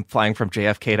 I'm flying from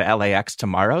JFK to LAX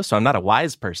tomorrow, so I'm not a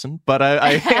wise person, but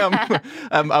I am.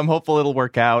 I'm hopeful it'll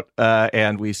work out,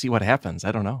 and we see what happens.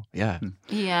 I don't know. Yeah.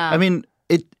 Yeah. I mean,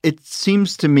 it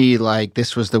seems to me like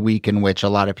this was the week in which a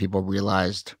lot of people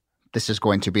realized this is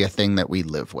going to be a thing that we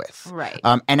live with. Right.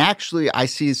 And actually, I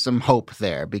see some hope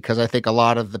there, because I think a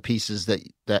lot of the pieces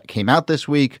that came out this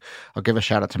week, I'll give a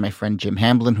shout out to my friend Jim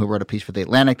Hamblin, who wrote a piece for The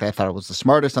Atlantic that I thought was the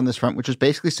smartest on this front, which is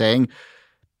basically saying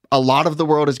a lot of the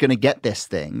world is going to get this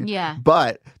thing. Yeah.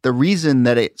 But the reason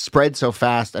that it spread so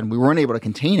fast and we weren't able to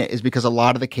contain it is because a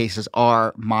lot of the cases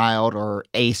are mild or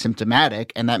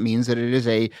asymptomatic. And that means that it is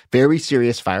a very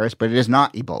serious virus, but it is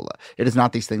not Ebola. It is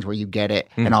not these things where you get it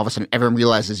and all of a sudden everyone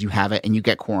realizes you have it and you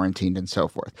get quarantined and so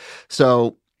forth.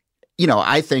 So,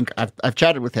 I think I've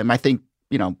chatted with him. I think,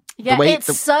 Yeah,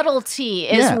 subtlety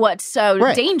is what's so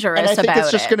dangerous about it. And I think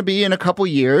it's just going to be in a couple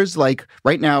years. Like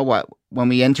right now, when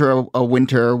we enter a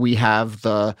winter, we have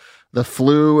the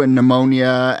flu and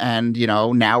pneumonia, and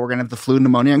now we're going to have the flu,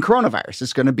 pneumonia, and coronavirus.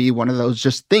 It's going to be one of those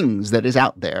just things that is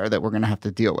out there that we're going to have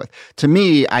to deal with. To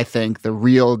me, I think the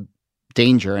real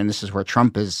danger, and this is where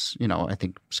Trump is, I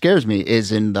think scares me,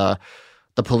 is in the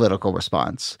political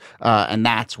response. And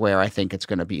that's where I think it's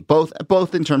going to be, both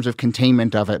in terms of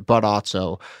containment of it, but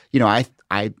also,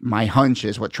 my hunch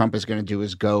is what Trump is going to do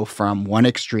is go from one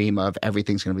extreme of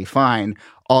everything's going to be fine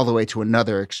all the way to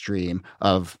another extreme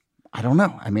of, I don't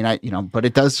know. I mean, but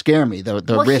it does scare me, the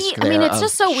risk there. I mean, it's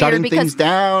just so shutting weird because things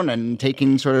down and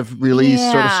taking sort of really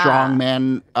sort of strong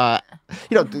man. I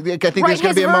think there's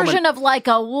going to be a moment. His version of like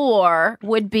a war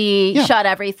would be shut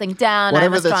everything down.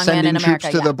 Whatever I'm a the strong man in sending troops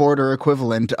America. to the border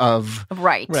equivalent of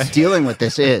right. dealing with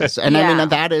this is. And I mean,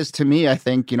 that is to me, I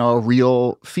think, a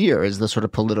real fear is the sort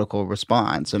of political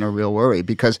response and a real worry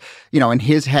because, in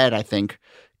his head, I think,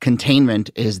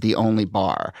 containment is the only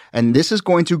bar. And this is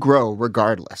going to grow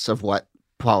regardless of what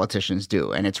politicians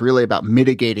do. And it's really about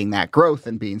mitigating that growth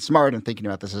and being smart and thinking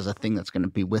about this as a thing that's going to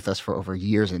be with us for over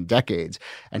years and decades.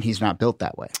 And he's not built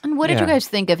that way. And what did you guys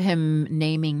think of him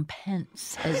naming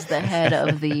Pence as the head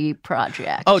of the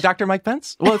project? Oh, Dr. Mike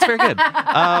Pence? Well, it's very good.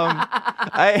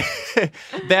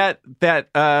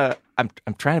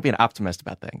 I'm trying to be an optimist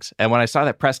about things. And when I saw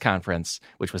that press conference,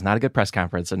 which was not a good press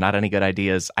conference and not any good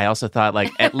ideas, I also thought,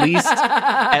 like, at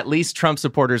least Trump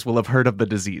supporters will have heard of the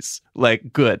disease.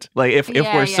 Like, good. Like, if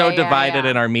we're so divided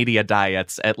in our media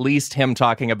diets, at least him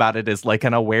talking about it is like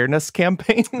an awareness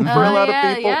campaign for a lot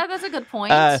of people. Yeah, that's a good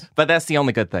point. But that's the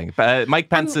only good thing. Mike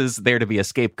Pence is there to be a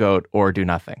scapegoat or do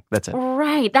nothing. That's it.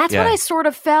 Right. That's what I sort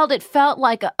of felt. It felt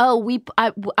like, I'm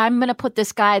going to put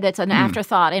this guy that's an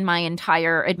afterthought in my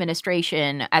entire administration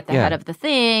at the head of the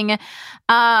thing.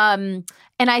 And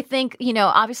I think,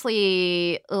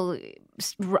 obviously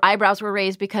eyebrows were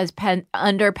raised because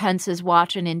under Pence's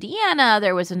watch in Indiana,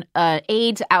 there was an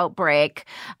AIDS outbreak,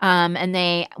 and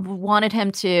they wanted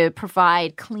him to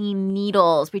provide clean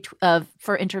needles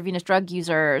for intravenous drug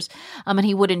users, and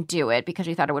he wouldn't do it because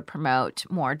he thought it would promote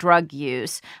more drug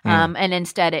use, and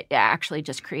instead it actually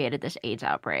just created this AIDS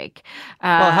outbreak.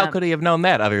 Well, how could he have known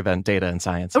that other than data and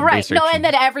science and research? No, and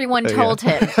that everyone told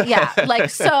him. Yeah, like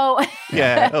so.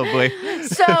 Yeah. Oh boy.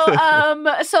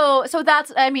 So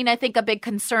that's. I mean, I think a big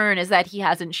concern is that he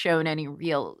hasn't shown any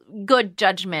real good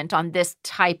judgment on this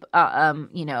type, on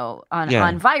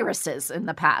viruses in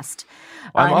the past,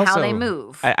 on how they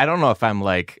move. I don't know if I'm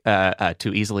like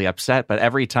too easily upset, but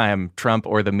every time Trump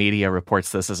or the media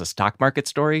reports this as a stock market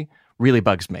story, really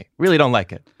bugs me. Really don't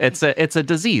like it. It's a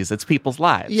disease. It's people's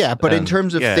lives. Yeah, but in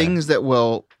terms of things that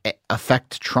will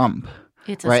affect Trump.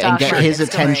 It's right, and get his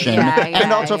attention,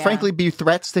 and also, frankly, be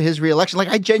threats to his reelection. Like,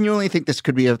 I genuinely think this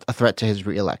could be a threat to his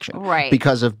reelection, right?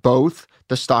 Because of both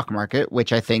the stock market,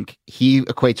 which I think he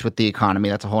equates with the economy.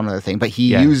 That's a whole other thing, but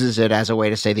he uses it as a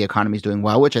way to say the economy is doing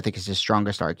well, which I think is his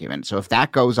strongest argument. So if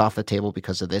that goes off the table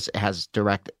because of this, it has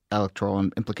direct electoral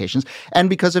implications, and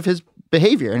because of his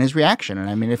behavior and his reaction. And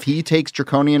I mean, if he takes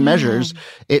draconian measures,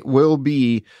 it will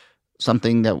be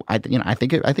something that I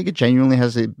think it genuinely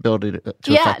has the ability to affect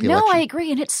the election. Yeah, no, I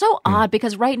agree, and it's so odd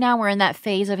because right now we're in that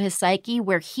phase of his psyche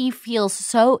where he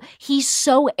feels he's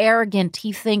so arrogant.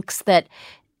 He thinks that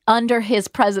under his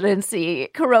presidency,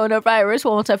 coronavirus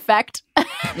won't affect people.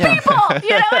 You know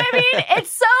what I mean? It's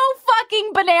so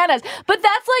fucking bananas. But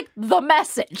that's like the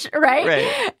message,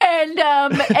 right?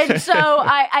 And so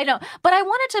I don't. But I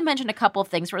wanted to mention a couple of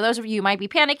things for those of you who might be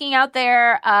panicking out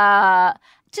there.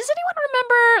 Does anyone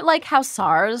remember like how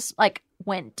SARS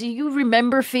went? Do you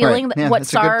remember feeling what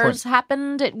SARS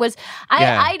happened? It was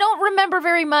I don't remember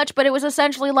very much, but it was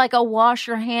essentially like a wash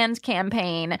your hands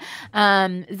campaign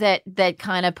that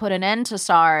kind of put an end to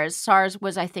SARS. SARS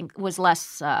was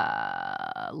less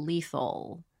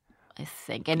lethal, I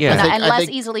think, and less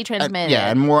easily transmitted.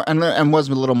 And was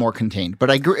a little more contained.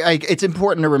 But I agree. It's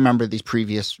important to remember these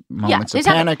previous moments of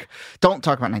panic. Don't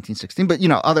talk about 1916, but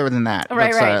other than that,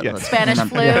 Spanish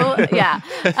flu.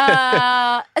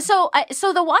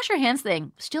 So the wash your hands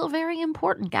thing still very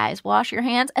important, guys. Wash your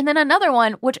hands, and then another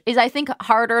one, which is I think a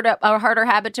harder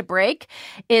habit to break,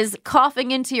 is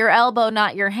coughing into your elbow,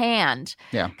 not your hand.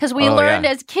 Yeah, because we learned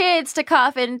as kids to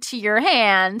cough into your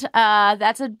hand.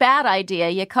 That's a bad idea.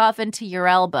 You cough into your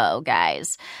elbow,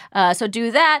 guys. So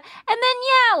do that. And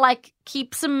then,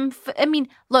 keep some,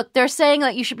 look, they're saying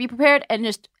that you should be prepared and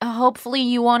just hopefully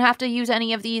you won't have to use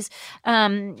any of these,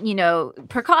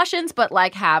 precautions, but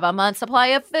have a month's supply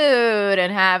of food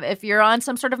and if you're on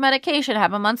some sort of medication,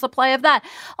 have a month's supply of that.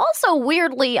 Also,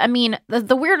 weirdly,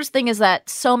 the weirdest thing is that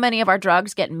so many of our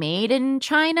drugs get made in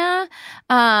China.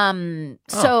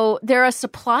 So they're a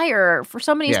supplier for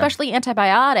so many, especially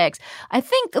antibiotics. I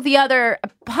think the other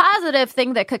positive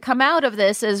thing that could come out of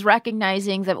this is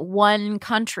recognizing that one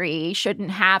country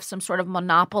shouldn't have some sort of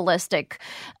monopolistic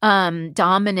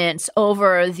dominance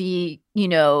over the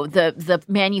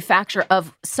manufacture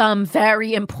of some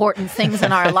very important things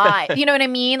in our life. You know what I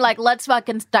mean? Let's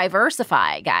fucking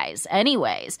diversify, guys.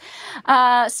 Anyways.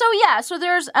 So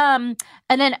there's and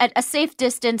then a safe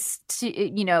distance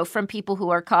to, from people who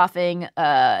are coughing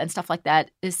and stuff like that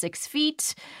is 6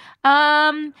 feet.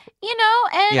 And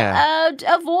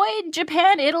avoid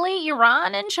Japan, Italy,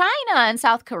 Iran, and China and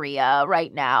South Korea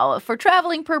right now for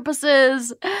traveling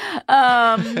purposes. And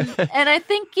I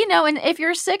think, and if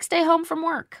you're sick, stay home from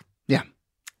work. Yeah.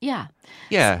 Yeah.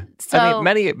 Yeah. So,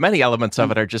 many elements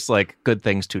of it are just good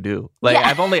things to do.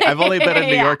 I've only been in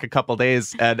New York a couple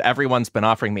days and everyone's been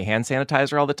offering me hand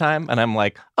sanitizer all the time. And I'm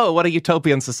like, oh, what a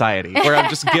utopian society where I'm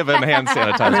just given hand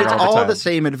sanitizer it's all the time. All the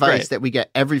same advice that we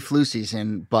get every flu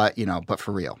season, but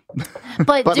for real.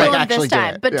 But do them this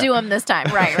time. Do them this time.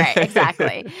 Right.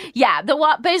 Exactly. Yeah.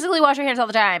 Basically wash your hands all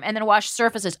the time and then wash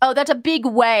surfaces. Oh, that's a big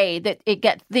way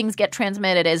that things get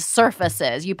transmitted is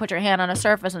surfaces. You put your hand on a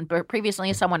surface and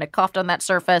previously someone had coughed on that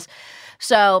surface.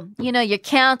 So, your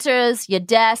counters, your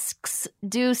desks,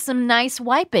 do some nice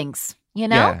wipings,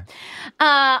 Yeah.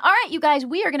 All right, you guys,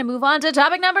 we are going to move on to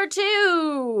topic number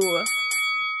 2.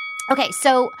 Okay,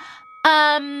 so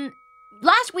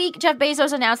last week, Jeff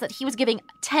Bezos announced that he was giving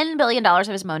 $10 billion of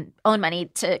his own money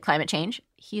to climate change.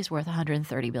 He's worth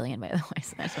 $130 billion, by the way,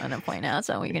 so I just want to point out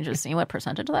so we can just see what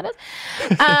percentage that is.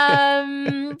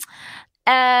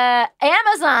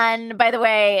 Amazon, by the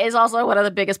way, is also one of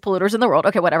the biggest polluters in the world.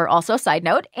 Okay, whatever. Also, side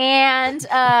note. And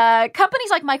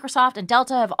companies like Microsoft and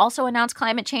Delta have also announced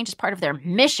climate change as part of their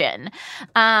mission.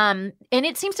 And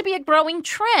it seems to be a growing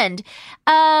trend.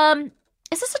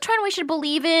 is this a trend we should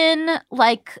believe in?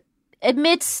 Like,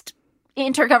 amidst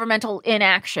intergovernmental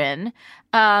inaction,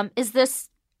 is this,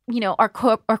 are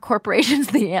corporations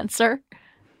the answer?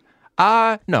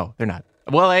 No, they're not.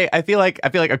 Well, I feel like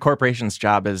a corporation's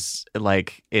job is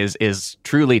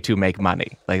truly to make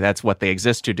money. Like, that's what they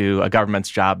exist to do. A government's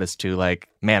job is to like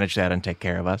manage that and take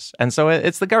care of us. And so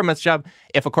it's the government's job.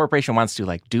 If a corporation wants to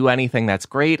like do anything, that's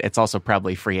great. It's also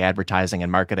probably free advertising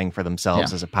and marketing for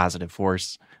themselves as a positive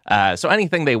force. So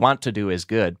anything they want to do is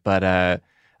good. But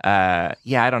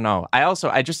I don't know.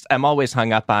 I'm always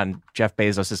hung up on Jeff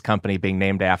Bezos' company being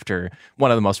named after one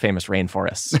of the most famous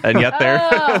rainforests, and yet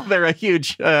they're a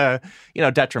huge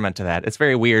detriment to that. It's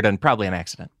very weird and probably an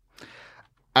accident.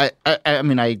 I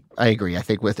mean, I agree. I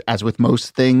think with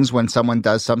most things, when someone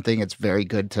does something, it's very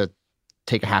good to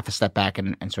take a half a step back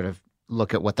and sort of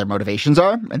look at what their motivations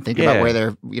are and think about where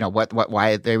they're,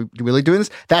 why they're really doing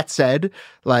this. That said,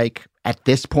 like at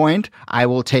this point, I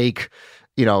will take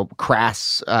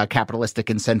crass capitalistic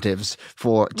incentives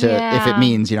if it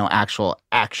means actual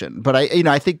action. But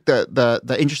I think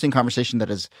the interesting conversation that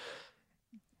this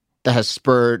has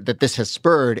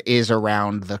spurred is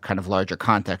around the kind of larger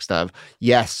context of,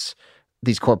 yes,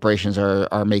 these corporations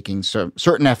are making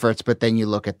certain efforts, but then you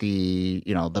look at the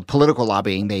political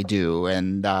lobbying they do,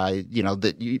 and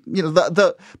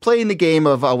the playing the game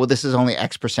of this is only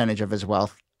X percentage of his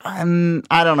wealth. I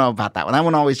don't know about that one. That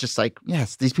one always just like,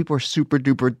 yes, these people are super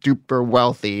duper duper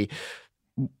wealthy.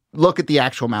 Look at the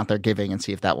actual amount they're giving and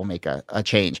see if that will make a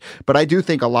change. But I do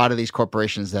think a lot of these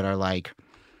corporations that are like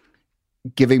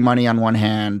giving money on one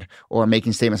hand or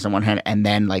making statements on one hand and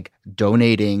then like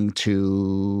donating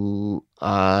to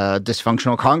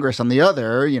dysfunctional Congress on the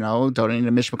other, donating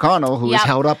to Mitch McConnell, who has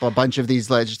held up a bunch of these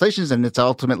legislations, and it's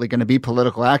ultimately going to be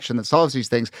political action that solves these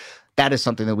things. That is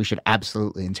something that we should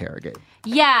absolutely interrogate.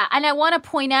 Yeah, and I want to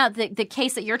point out that the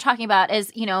case that you're talking about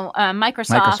is,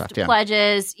 Microsoft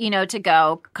pledges, to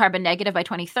go carbon negative by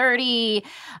 2030,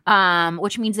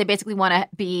 which means they basically want to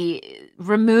be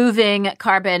removing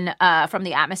carbon from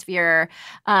the atmosphere.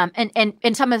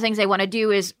 And some of the things they want to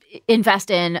do is invest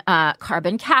in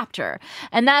carbon capture.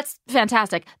 And that's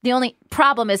fantastic. The only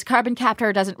problem is carbon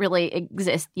capture doesn't really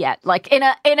exist yet, like in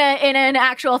an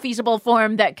actual feasible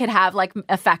form that could have like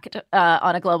effect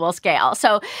on a global scale.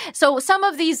 So some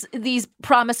of these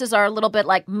promises are a little bit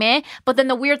like meh. But then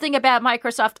the weird thing about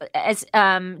Microsoft, as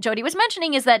Jody was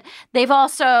mentioning, is that they've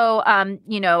also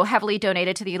heavily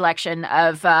donated to the election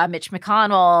of Mitch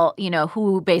McConnell,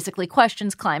 who basically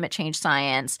questions climate change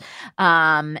science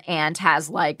and has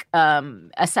like a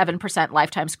 7%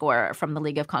 lifetime score from the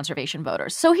League of Conservation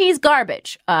Voters. So he's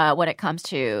garbage when it comes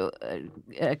to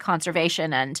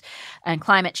conservation and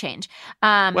climate change.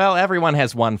 Well, everyone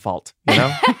has one fault, There's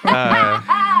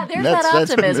that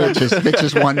optimism. That's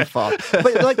just one fault.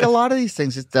 But like a lot of these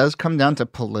things, it does come down to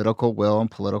political will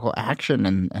and political action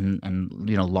and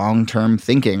long-term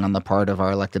thinking on the part of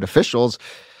our elected officials.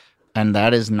 And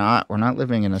that is we're not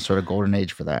living in a sort of golden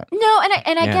age for that. No,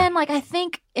 and again, like I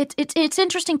think it's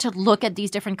interesting to look at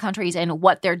these different countries and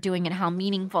what they're doing and how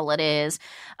meaningful it is.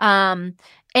 And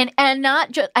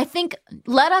not just, I think,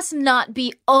 let us not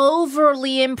be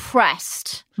overly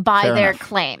impressed by their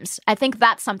claims. I think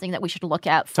that's something that we should look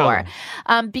out for.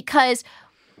 Because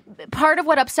part of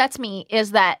what upsets me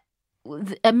is that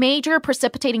a major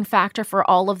precipitating factor for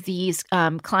all of these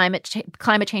climate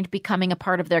change becoming a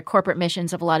part of their corporate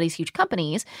missions of a lot of these huge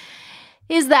companies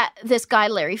is that this guy,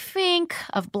 Larry Fink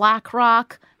of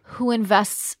BlackRock, who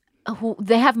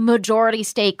they have majority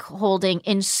stakeholding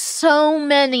in so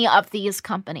many of these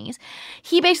companies.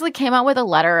 He basically came out with a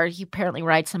letter. He apparently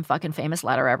writes some fucking famous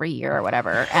letter every year or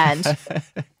whatever. And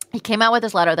he came out with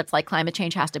this letter that's like climate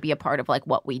change has to be a part of like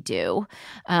what we do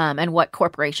and what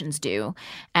corporations do.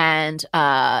 And,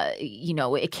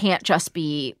 it can't just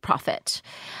be profit.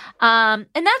 And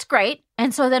that's great.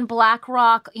 And so then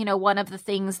BlackRock, one of the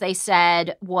things they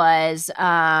said was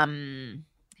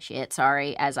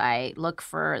as I look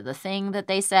for the thing that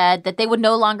they said, that they would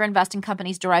no longer invest in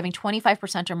companies deriving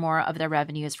 25% or more of their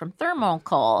revenues from thermal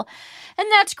coal. And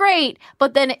that's great.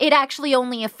 But then it actually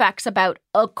only affects about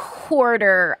a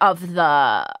quarter of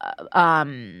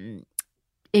the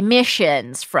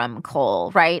emissions from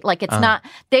coal, right? Like it's not,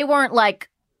 they weren't like,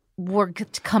 we're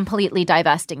completely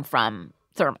divesting from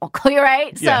thermal coal,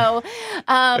 right? Yeah.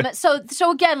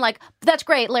 So again, like, that's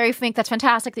great, Larry Fink. That's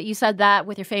fantastic that you said that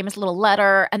with your famous little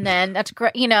letter. And then that's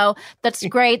great, that's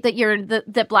great that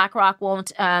that BlackRock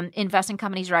won't invest in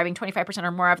companies driving 25%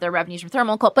 or more of their revenues from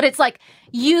thermal coal. But it's like,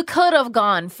 you could have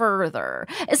gone further.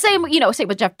 Same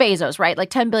with Jeff Bezos, right? Like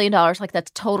 $10 billion, like,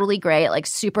 that's totally great, like,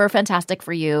 super fantastic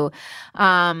for you,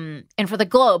 and for the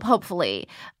globe, hopefully.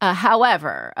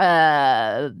 However,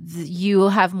 you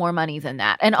have more money than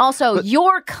that, and also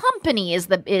your company is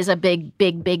a big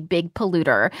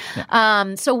polluter.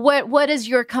 Yeah. So what is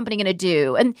your company going to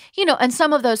do? And and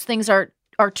some of those things are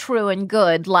true and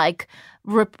good, like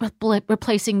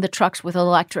replacing the trucks with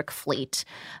electric fleet.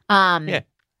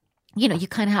 You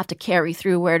kind of have to carry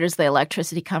through, where does the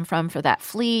electricity come from for that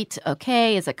fleet?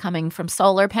 Okay, is it coming from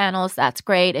solar panels? That's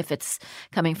great. If it's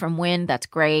coming from wind, that's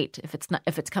great. If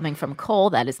it's coming from coal,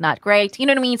 that is not great. You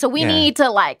know what I mean? So we need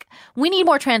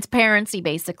more transparency,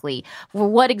 basically.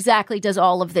 What exactly does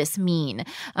all of this mean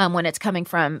when it's coming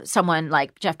from someone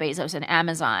like Jeff Bezos and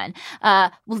Amazon?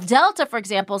 Delta, for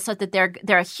example, said that they're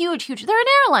a huge, they're an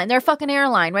airline. They're a fucking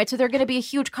airline, right? So they're going to be a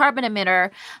huge carbon emitter.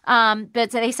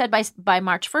 But they said by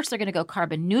March 1st, they're going to go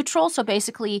carbon neutral. So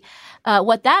basically,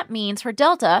 what that means for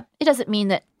Delta, it doesn't mean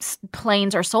that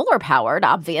planes are solar powered.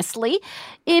 Obviously,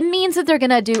 it means that they're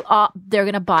going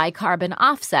to buy carbon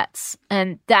offsets,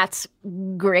 and that's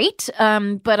great.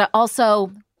 But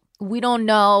also, we don't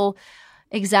know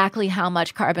exactly how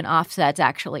much carbon offsets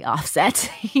actually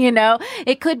offset.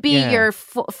 It could be you're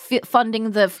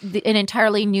funding an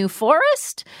entirely new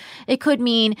forest. It could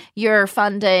mean you're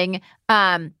funding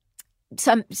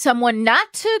someone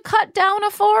not to cut down a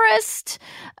forest.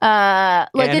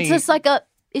 It's just like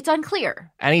it's unclear.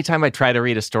 Anytime I try to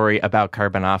read a story about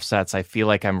carbon offsets, I feel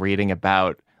like I'm reading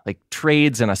about like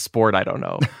trades in a sport I don't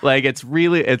know. Like, it's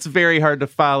very hard to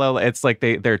follow. It's like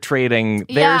they're trading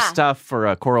their stuff for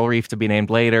a coral reef to be named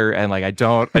later, and like I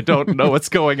don't know what's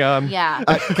going on. Yeah.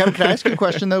 Can I ask you a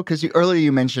question though? Because earlier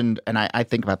you mentioned, and I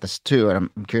think about this too, and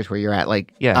I'm curious where you're at.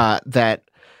 Like, that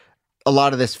a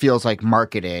lot of this feels like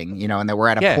marketing, and that we're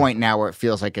at a point now where it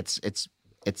feels like it's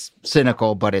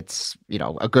cynical, but it's,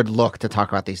 a good look to talk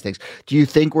about these things. Do you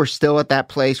think we're still at that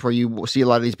place where you see a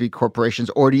lot of these big corporations,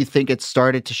 or do you think it's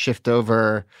started to shift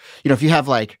over? If you have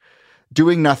like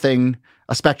doing nothing,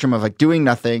 a spectrum of like doing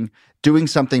nothing, doing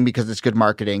something because it's good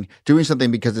marketing, doing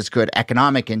something because it's good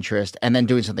economic interest, and then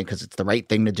doing something because it's the right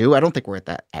thing to do. I don't think we're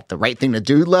at the right thing to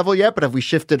do level yet, but have we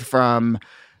shifted from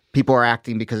people are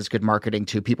acting because it's good marketing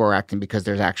to people are acting because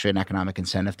there's actually an economic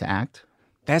incentive to act?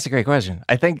 That's a great question.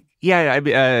 I think,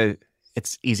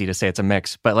 it's easy to say it's a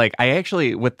mix, but like I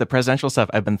actually, with the presidential stuff,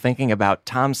 I've been thinking about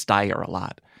Tom Steyer a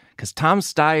lot, because Tom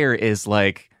Steyer is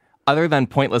like, other than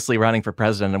pointlessly running for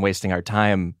president and wasting our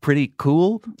time, pretty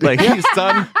cool. Like, he's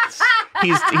done.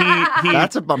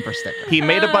 That's a bumper sticker. He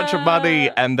made a bunch of money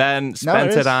and then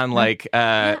spent it on like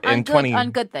on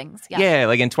good things. Yeah,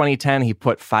 like in 2010, he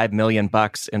put $5 million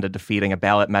into defeating a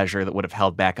ballot measure that would have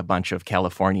held back a bunch of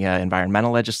California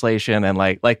environmental legislation. And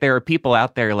like there are people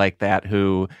out there like that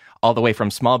who, all the way from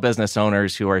small business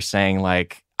owners who are saying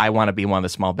like, I want to be one of the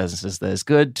small businesses that is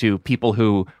good, to people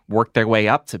who work their way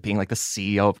up to being like the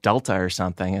CEO of Delta or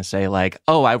something and say like,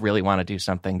 oh, I really want to do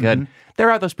something good. Mm-hmm.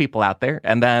 There are those people out there.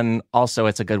 And then also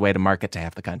it's a good way to market to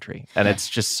half the country. And it's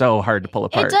just so hard to pull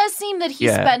apart. It does seem that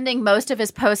he's spending most of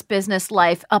his post-business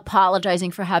life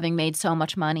apologizing for having made so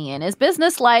much money in his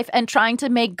business life and trying to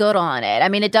make good on it. I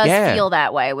mean, it does feel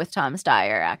that way with Tom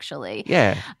Steyer, actually.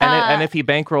 Yeah. And if he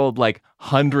bankrolled like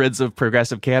hundreds of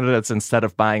progressive candidates instead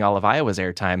of buying all of Iowa's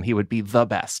airtime, he would be the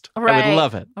best. Right. I would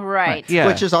love it. Right. Yeah.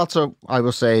 Which is also, I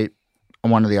will say,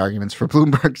 one of the arguments for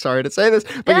Bloomberg. Sorry to say this,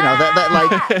 but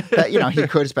that he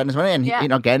could spend his money,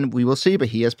 and again, we will see. But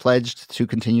he has pledged to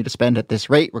continue to spend at this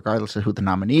rate, regardless of who the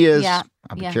nominee is. Yeah.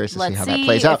 I'll be curious to see how that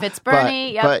plays out. If it's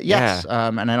Bernie, but yes,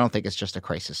 and I don't think it's just a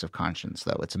crisis of conscience,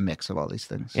 though. It's a mix of all these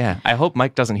things. Yeah, I hope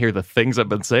Mike doesn't hear the things I've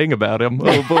been saying about him.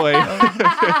 Oh boy,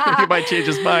 he might change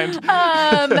his mind.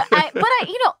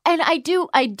 I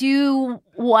do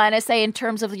want to say, in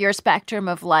terms of your spectrum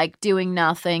of like doing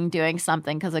nothing, doing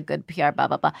something because of good PR, blah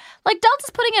blah blah. Like,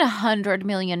 Delta's putting in $100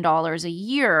 million a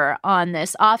year on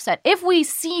this offset. If we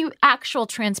see actual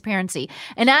transparency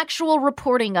and actual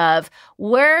reporting of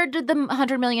where did the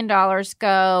 $100 million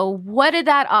go, what did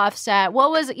that offset,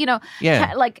 what was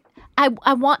like,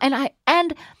 I want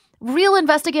and real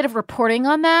investigative reporting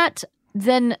on that,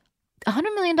 then $100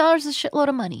 million is a shitload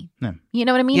of money. Yeah. You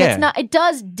know what I mean? Yeah. It's not. It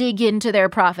does dig into their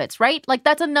profits, right? Like,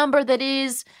 that's a number that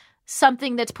is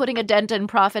something that's putting a dent in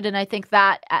profit, and I think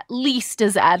that at least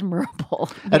is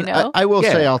admirable. You know? I will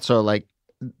say also, like,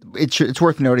 it's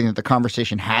worth noting that the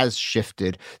conversation has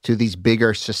shifted to these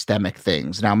bigger systemic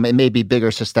things. Now, maybe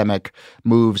bigger systemic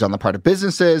moves on the part of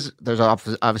businesses. There's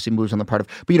obviously moves on the part of,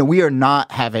 but we are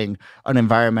not having an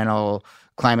environmental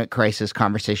climate crisis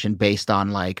conversation based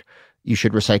on like, you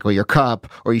should recycle your cup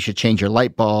or you should change your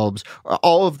light bulbs.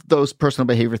 All of those personal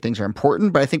behavior things are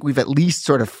important, but I think we've at least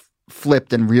sort of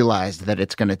flipped and realized that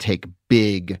it's going to take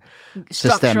big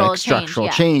systemic structural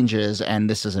changes, and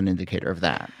this is an indicator of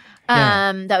that.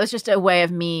 That was just a way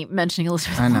of me mentioning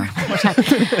Elizabeth Warren one more time.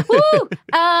 Woo!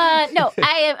 No,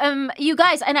 I am you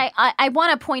guys, and I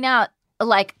want to point out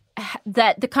like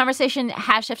that the conversation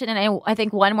has shifted, and I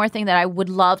think one more thing that I would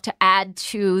love to add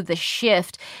to the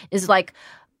shift is like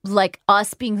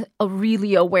us being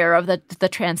really aware of the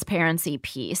transparency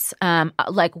piece,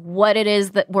 like what it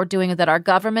is that we're doing, that our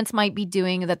governments might be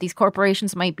doing, that these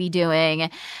corporations might be doing.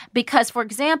 Because, for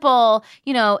example,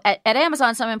 at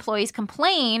Amazon, some employees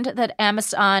complained that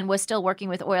Amazon was still working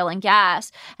with oil and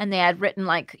gas, and they had written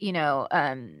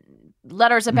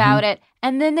letters about it.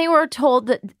 And then they were told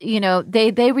that,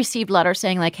 they received letters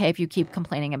saying like, hey, if you keep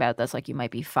complaining about this, like you might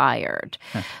be fired.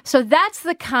 Huh. So that's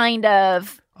the kind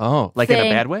of like thing. In a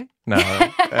bad way? No. But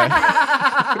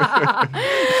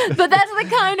that's the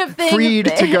kind of thing. Freed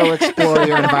to go explore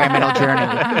your environmental journey.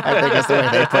 I think that's the way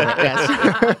they put it, yes.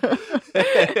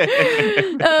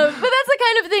 But that's the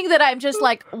kind of thing that I'm just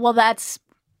like, well, that's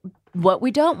what we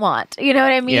don't want. You know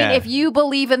what I mean? Yeah. If you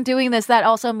believe in doing this, that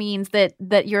also means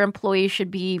that your employees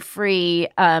should be free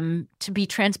to be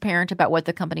transparent about what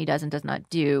the company does and does not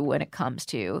do when it comes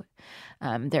to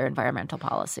their environmental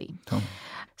policy. Totally.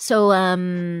 So,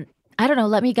 I don't know.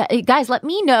 Let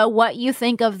me know what you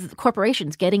think of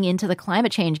corporations getting into the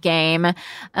climate change game.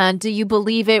 Do you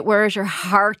believe it? Where is your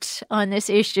heart on this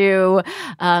issue?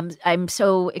 I'm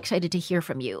so excited to hear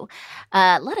from you.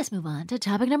 Let us move on to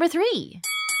topic number 3.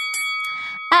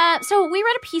 So we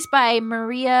read a piece by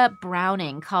Maria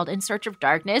Browning called In Search of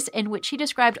Darkness, in which she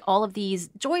described all of these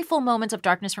joyful moments of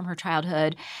darkness from her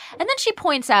childhood. And then she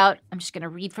points out, I'm just going to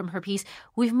read from her piece,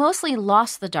 we've mostly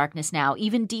lost the darkness now.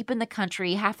 Even deep in the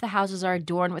country, half the houses are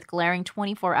adorned with glaring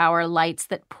 24-hour lights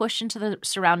that push into the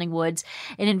surrounding woods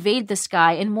and invade the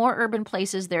sky. In more urban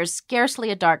places, there's scarcely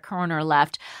a dark corner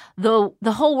left, though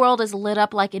the whole world is lit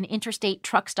up like an interstate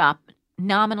truck stop,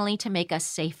 nominally to make us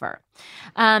safer.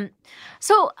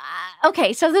 So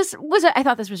I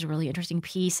thought this was a really interesting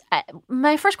piece.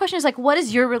 My first question is what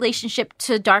is your relationship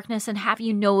to darkness, and have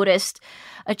you noticed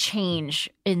a change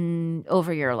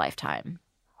over your lifetime?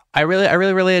 I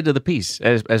really related to the piece,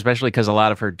 especially because a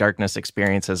lot of her darkness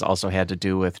experiences also had to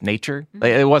do with nature. Mm-hmm.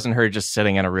 It wasn't her just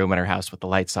sitting in a room in her house with the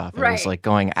lights off. It was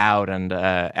going out, and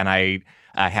I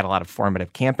had a lot of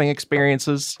formative camping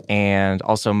experiences, and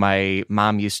also my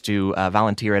mom used to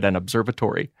volunteer at an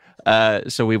observatory.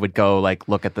 So we would go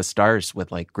look at the stars with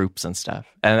groups and stuff,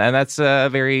 and that's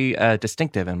very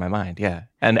distinctive in my mind. Yeah,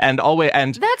 and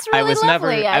that's really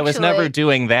lovely. I was never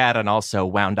doing that, and also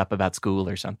wound up about school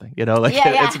or something.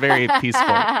 It's very peaceful.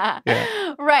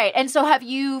 Yeah. Right. And so, have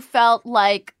you felt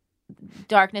like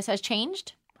darkness has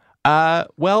changed? Spent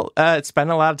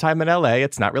a lot of time in LA.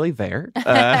 It's not really there.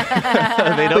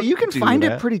 But you can find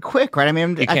it pretty quick, right? I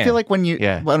mean, I feel like one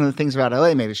of the things about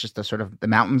LA, maybe it's just the sort of the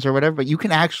mountains or whatever, but you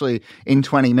can actually in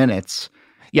 20 minutes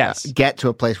get to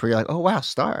a place where you're like, oh wow,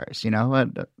 stars,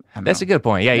 That's a good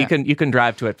point. Yeah, you can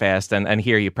drive to it fast, and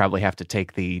here you probably have to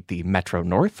take the Metro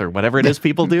North or whatever it is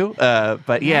people do.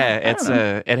 But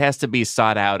it has to be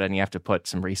sought out, and you have to put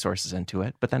some resources into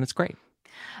it, but then it's great.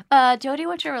 Jody,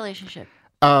 what's your relationship?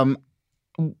 I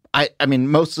mean,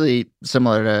 mostly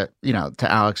similar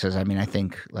to Alex's. I mean, I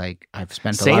think I've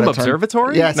spent a lot of time. Same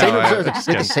observatory? Yeah, same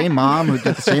observatory. The same mom who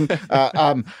did the same.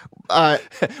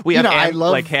 We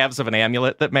have halves of an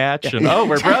amulet that match, and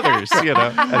we're brothers. Anyway.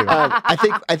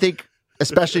 I think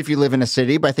especially if you live in a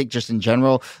city, but I think just in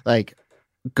general,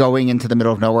 going into the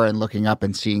middle of nowhere and looking up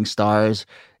and seeing stars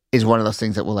is one of those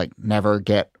things that will never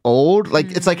get old.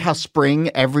 It's like how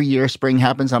every year spring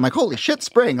happens. I'm like, holy shit,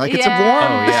 spring. It's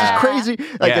warm. This is crazy.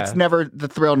 It's never, the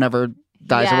thrill never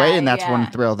dies away. And that's one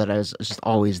thrill that is just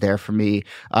always there for me.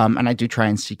 And I do try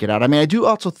and seek it out. I mean, I do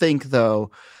also think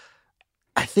though,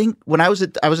 when I was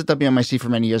at WMIC for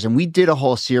many years, and we did a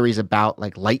whole series about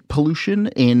light pollution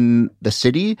in the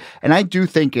city. And I do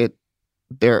think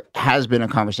there has been a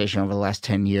conversation over the last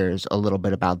 10 years a little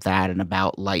bit about that, and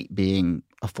about light being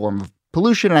a form of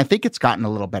pollution, and I think it's gotten a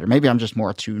little better. Maybe I'm just more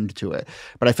attuned to it,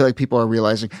 but I feel like people are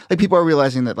realizing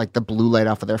that like the blue light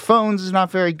off of their phones is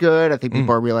not very good. I think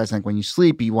people are realizing like when you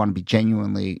sleep, you want to be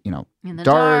genuinely, in the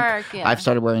dark. yeah. I've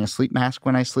started wearing a sleep mask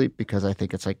when I sleep because I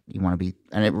think it's like you want to be,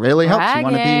 and it really helps. You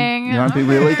want to be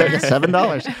really dark.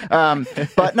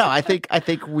 $7. But no, I think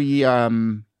we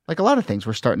like a lot of things,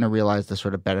 we're starting to realize the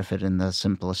sort of benefit in the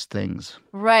simplest things.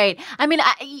 Right. I mean,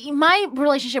 my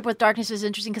relationship with darkness is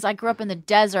interesting because I grew up in the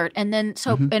desert, and then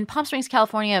in Palm Springs,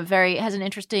 California, has an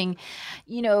interesting,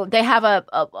 they have a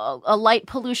light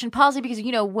pollution policy because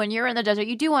when you're in the desert,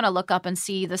 you do want to look up and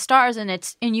see the stars, and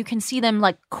you can see them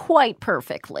like quite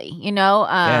perfectly,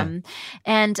 and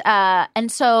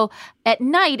so at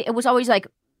night it was always like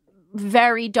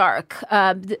very dark,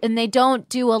 and they don't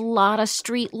do a lot of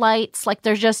street lights. Like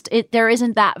there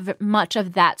isn't that much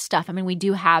of that stuff. I mean, we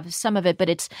do have some of it, but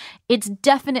it's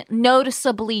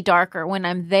noticeably darker when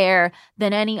I'm there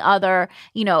than any other.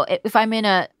 If I'm in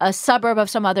a suburb of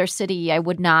some other city, I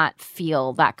would not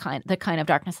feel the kind of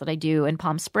darkness that I do in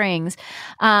Palm Springs.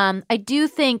 I do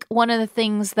think one of the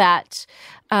things that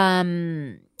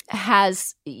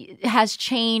has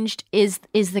changed is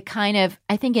the kind of,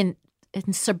 I think in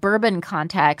suburban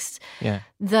context,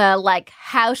 the like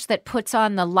house that puts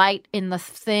on the light in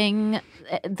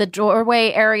the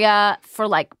doorway area for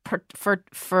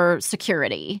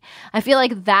security. I feel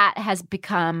like that has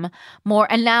become more,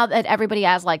 and now that everybody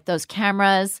has like those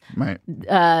cameras, right,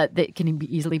 that can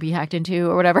easily be hacked into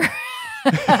or whatever,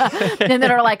 and that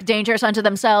are like dangerous unto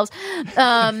themselves.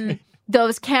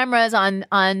 Those cameras on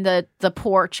the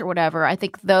porch or whatever, I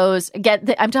think those,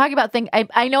 again, I'm talking about things,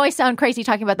 I know I sound crazy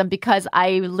talking about them because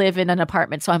I live in an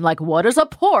apartment, so I'm like, what is a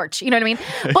porch? You know what I mean?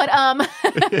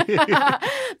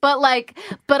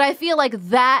 But I feel like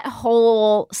that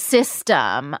whole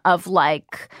system of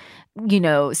like,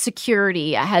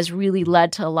 security has really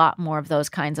led to a lot more of those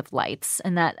kinds of lights.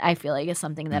 And that I feel like is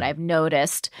something that I've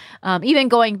noticed, even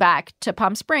going back to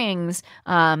Palm Springs,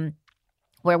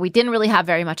 where we didn't really have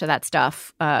very much of that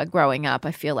stuff growing up.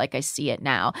 I feel like I see it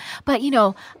now. But,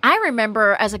 I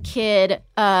remember as a kid,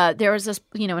 there was this,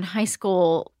 in high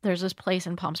school, there's this place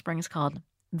in Palm Springs called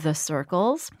The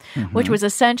Circles, which was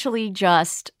essentially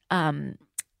just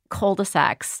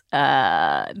cul-de-sacs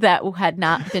that had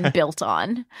not been built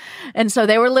on. And so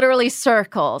they were literally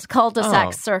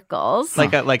cul-de-sac circles.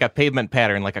 Like a pavement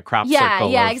pattern, like a crop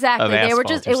circle. Yeah, exactly. They were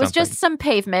it was just some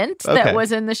pavement that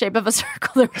was in the shape of a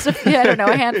circle. There was a handful of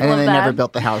them. And they never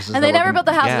built the houses. And they never built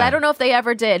the houses. Yeah. I don't know if they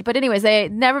ever did. But anyways, they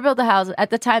never built the houses. At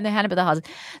the time, they hadn't built the houses.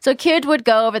 So kids would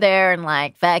go over there and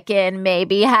like fucking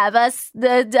maybe have a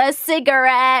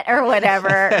cigarette or whatever,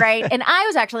 right? And I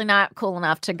was actually not cool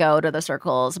enough to go to the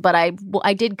circles, but I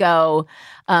did go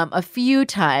a few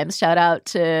times. Shout out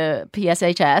to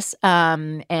PSHS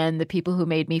and the people who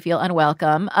made me feel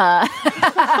unwelcome at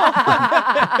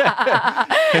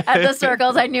the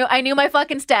circles. I knew my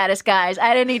fucking status, guys.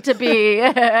 I didn't need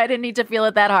to feel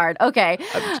it that hard. Okay,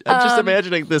 I'm just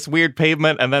imagining this weird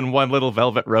pavement and then one little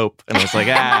velvet rope, and it's like,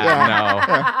 no,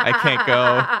 I can't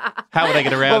go. How would I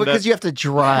get around? Well, because you have to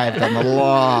drive down the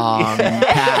long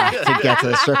path to get to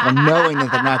the circle, knowing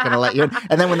that they're not going to let you in.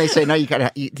 And then when they say no, you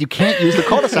can't use the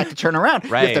cul-de-sac to turn around.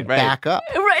 Right, you have to back up.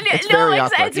 Right. It's very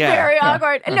awkward. It's very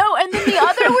awkward. No, and then the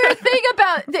other weird thing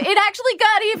about it actually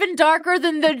got even darker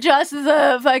than just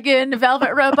the fucking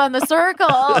velvet rope on the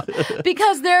circle,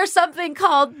 because there's something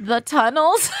called the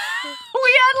tunnels.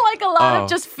 We had like a lot of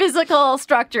just physical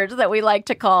structures that we like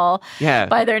to call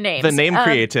by their names. The name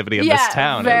creativity of this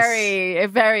town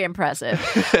is very impressive.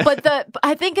 But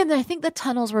I think the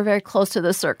tunnels were very close to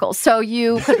the circle, so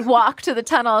you could walk to the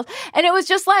tunnels, and it was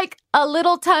just like a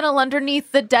little tunnel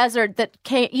underneath the desert that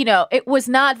came. It was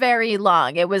not very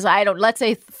long. It was let's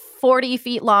say 40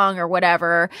 feet long or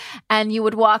whatever, and you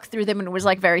would walk through them, and it was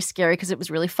like very scary because it was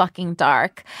really fucking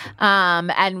dark.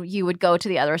 And you would go to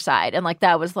the other side, and like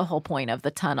that was the whole point of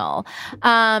the tunnel.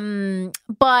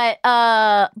 But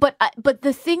the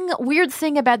weird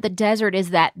thing about the desert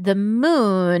is that the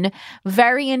moon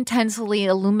very intensely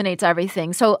illuminates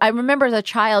everything. So I remember as a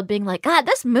child being like, God,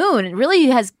 this moon really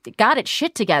has got its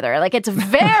shit together. Like it's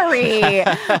very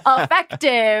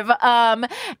effective. And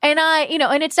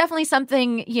it's definitely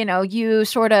something, you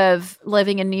sort of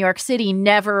living in New York City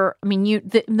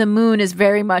the moon is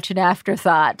very much an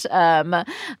afterthought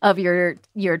of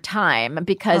your time,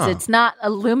 because it's not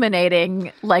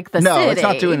illuminating like the city. No, it's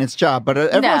not doing its job, but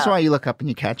every once in a while you look up and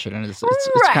you catch it, and it's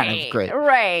kind of great.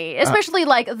 Right. Especially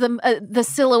like the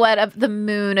silhouette of the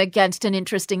moon against an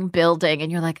interesting building,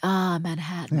 and you're like,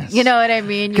 Manhattan. Yes. You know what I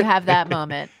mean? You have that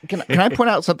moment. Can I point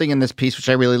out something in this piece which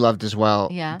I really loved as well?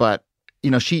 Yeah. But,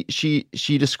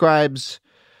 she describes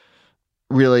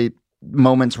really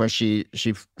moments where she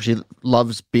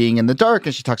loves being in the dark,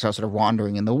 and she talks about sort of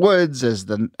wandering in the woods as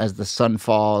the sun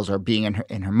falls, or being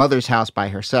in her mother's house by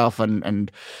herself,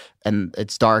 and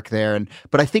it's dark there.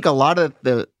 But I think a lot of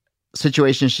the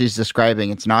situations she's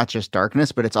describing, it's not just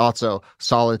darkness, but it's also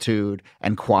solitude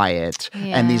and quiet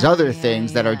and these other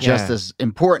things that are just as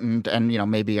important. And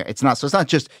maybe it's not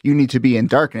just you need to be in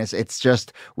darkness. It's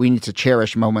just we need to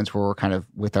cherish moments where we're kind of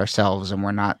with ourselves and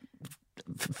we're not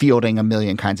fielding a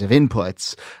million kinds of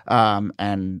inputs.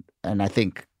 And I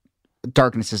think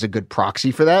darkness is a good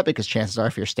proxy for that, because chances are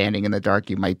if you're standing in the dark,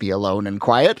 you might be alone and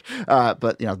quiet.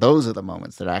 But those are the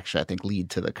moments that actually I think lead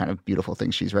to the kind of beautiful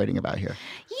things she's writing about here.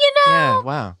 Yeah,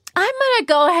 wow. I'm gonna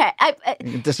go ahead.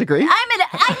 You disagree?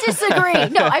 I disagree.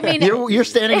 No, I mean you're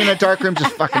standing in a dark room,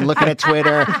 just fucking looking at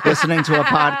Twitter, listening to a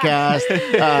podcast.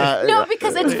 No,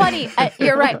 because it's funny.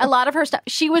 You're right. A lot of her stuff.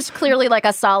 She was clearly like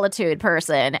a solitude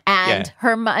person, and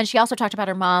and she also talked about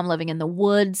her mom living in the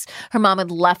woods. Her mom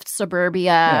had left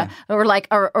suburbia, or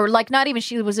not even.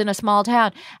 She was in a small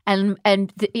town,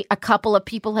 and a couple of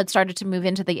people had started to move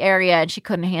into the area, and she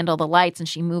couldn't handle the lights, and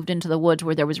she moved into the woods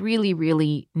where there was really,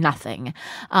 really nothing.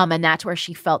 And that's where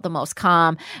she felt the most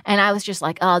calm. And I was just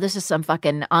like, oh, this is some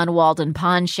fucking on Walden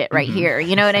Pond shit right here.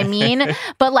 You know what I mean?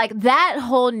 But like that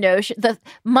whole notion,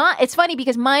 it's funny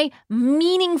because my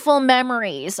meaningful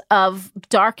memories of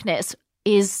darkness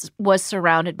was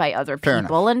surrounded by other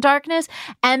people in darkness.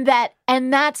 And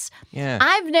that's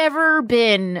I've never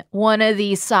been one of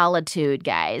these solitude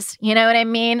guys. You know what I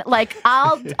mean? Like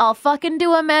I'll fucking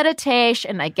do a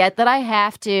meditation. I get that I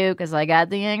have to because I got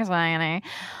the anxiety.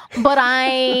 But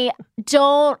I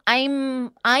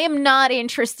am not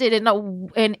interested in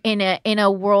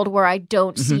a world where I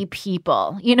don't see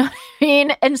people. You know what I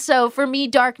mean? And so for me,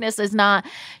 darkness is not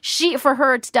for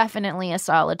her, it's definitely a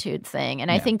solitude thing.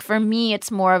 And I think for me, it's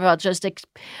more about just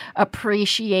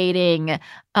appreciating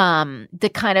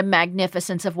the kind of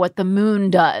magnificence of what the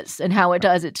moon does and how it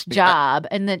does its job,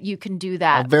 and that you can do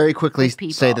that. I'll very quickly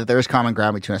say that there is common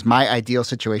ground between us. My ideal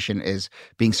situation is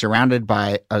being surrounded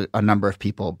by a number of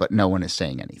people, but no one is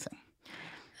saying anything.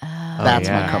 That's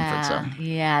my comfort zone.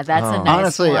 Yeah, that's a nice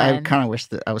honestly, one. I kind of wish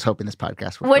that I was hoping this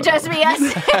podcast would just be us.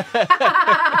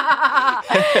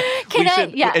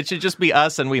 It should just be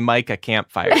us, and we mic a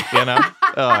campfire, it'd be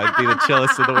the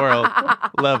chillest in the world.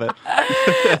 Love it.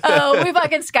 We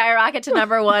fucking skyrocket to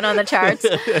number 1 on the charts.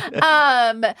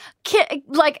 Can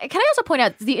I also point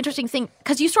out the interesting thing,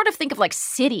 because you sort of think of like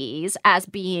cities as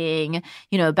being,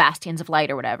 bastions of light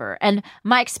or whatever. And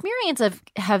my experience of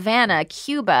Havana,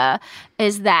 Cuba,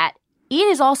 is that it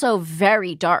is also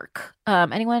very dark.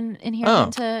 Anyone in here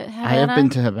been to Havana? I have been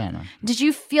to Havana. Did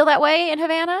you feel that way in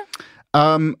Havana?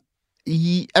 I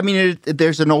mean,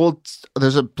 there's a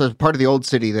part of the old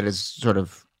city that is sort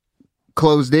of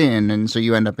closed in, and so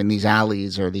you end up in these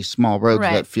alleys or these small roads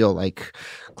that feel like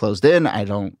closed in. I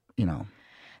don't, in general,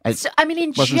 that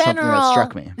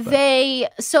struck me.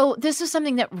 So this is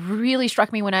something that really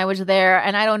struck me when I was there,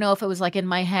 and I don't know if it was like in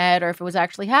my head or if it was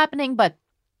actually happening, but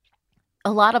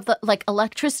a lot of the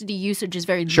electricity usage is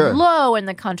very low in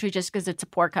the country just because it's a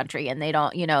poor country, and they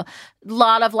don't, a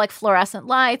lot of fluorescent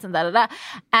lights and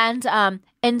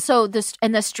and so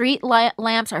the street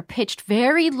lamps are pitched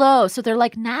very low, so they're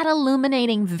not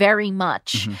illuminating very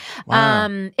much.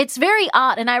 Wow. It's very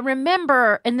odd, and I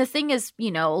remember. And the thing is,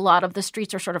 a lot of the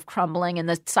streets are sort of crumbling, and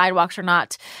the sidewalks are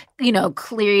not,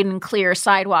 clear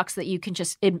sidewalks that you can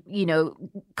just,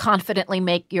 confidently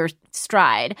make your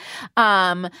stride.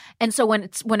 And so when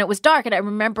it was dark, and I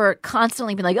remember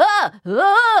constantly being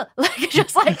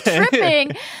just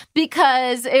tripping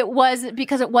because it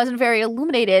wasn't very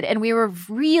illuminated, and we were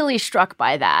really struck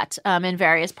by that in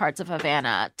various parts of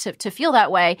Havana to feel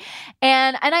that way.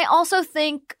 And I also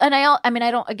think, and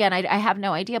I have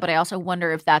no idea, but I also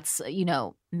wonder if that's,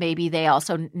 maybe they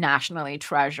also nationally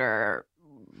treasure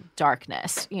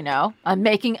darkness, I'm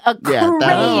making a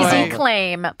crazy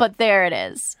claim, but there it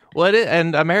is. Well,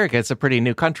 and America, it's a pretty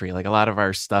new country. A lot of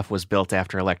our stuff was built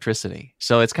after electricity.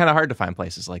 So it's kind of hard to find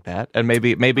places like that. And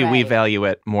maybe we value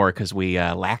it more because we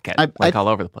lack it all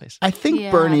over the place. I think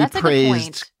Bernie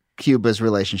praised Cuba's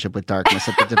relationship with darkness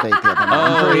at the debate the other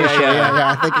night. Oh,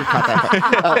 yeah. I think you caught that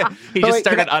part. He just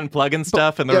started unplugging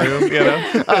stuff in the room,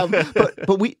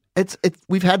 But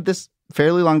we've had this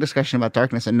fairly long discussion about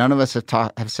darkness, and none of us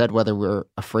have said whether we're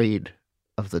afraid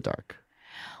of the dark.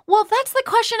 Well, that's the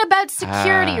question about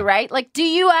security, right? Like, do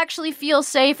you actually feel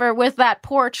safer with that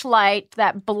porch light,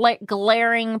 that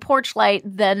glaring porch light,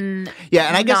 than Yeah,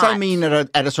 and I guess not? I mean at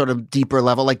a sort of deeper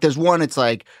level. Like, there's one, it's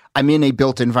like, I'm in a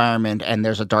built environment and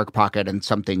there's a dark pocket and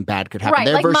something bad could happen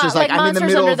there versus like I'm in the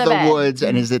middle of the woods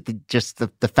and is it just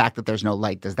the fact that there's no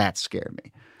light, does that scare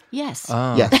me? Yes.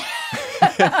 Yes.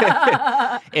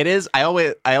 It is. I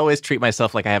always treat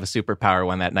myself like I have a superpower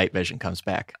when that night vision comes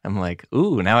back. I'm like,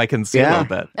 ooh, now I can see a little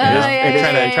bit.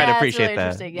 Try to appreciate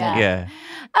really that. Yeah.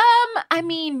 I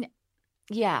mean,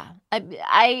 yeah.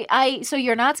 I so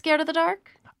you're not scared of the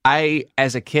dark?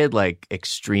 As a kid, like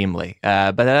extremely,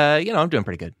 but I'm doing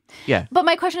pretty good. Yeah. But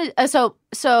my question is,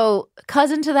 so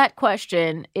cousin to that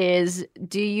question is,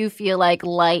 do you feel like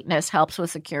lightness helps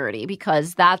with security?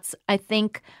 Because that's, I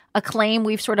think, a claim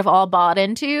we've sort of all bought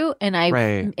into, and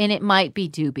it might be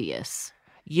dubious.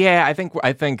 Yeah, I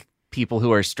think people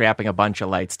who are strapping a bunch of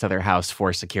lights to their house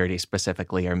for security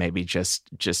specifically are maybe just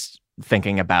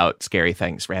thinking about scary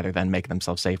things rather than making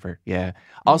themselves safer. Yeah.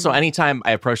 Also, anytime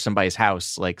I approach somebody's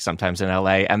house, like sometimes in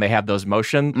LA, and they have those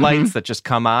motion lights that just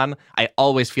come on, I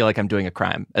always feel like I'm doing a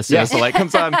crime as soon as the light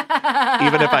comes on,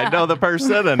 even if I know the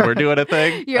person and we're doing a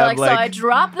thing. You're like, so I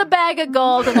drop the bag of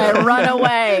gold and I run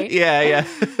away. Yeah.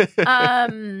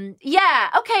 Yeah.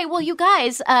 Okay. Well, you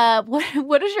guys,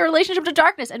 what is your relationship to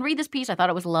darkness? And read this piece. I thought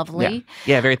it was lovely.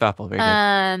 Yeah. Very thoughtful. Very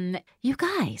good. You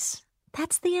guys,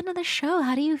 that's the end of the show.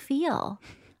 How do you feel?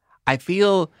 I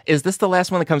feel, is this the last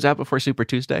one that comes out before Super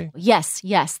Tuesday? Yes.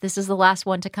 This is the last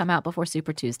one to come out before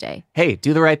Super Tuesday. Hey,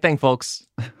 do the right thing, folks.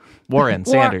 Warren,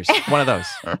 Sanders, one of those.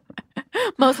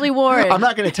 Mostly Warren. I'm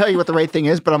not going to tell you what the right thing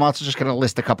is, but I'm also just going to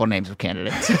list a couple names of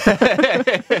candidates.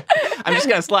 I'm just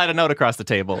going to slide a note across the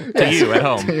table to you at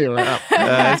home.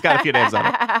 It's got a few names on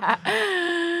it.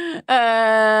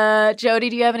 Jody,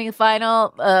 do you have any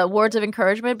final words of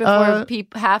encouragement before a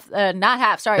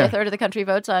third of the country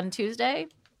votes on Tuesday?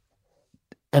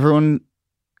 Everyone,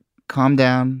 calm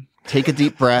down. Take a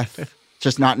deep breath.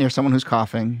 Just not near someone who's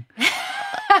coughing.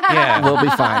 Yeah, we'll be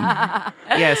fine.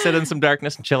 Yeah, sit in some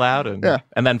darkness and chill out, and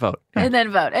then vote. Yeah. And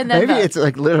then vote. Maybe it's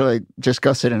like literally just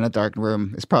go sit in a dark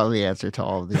room is probably the answer to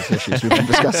all of these issues we've been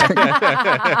discussing.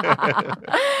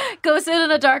 Go sit in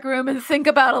a dark room and think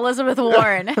about Elizabeth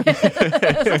Warren. You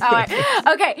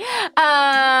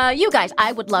guys,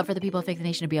 I would love for the people of Fake the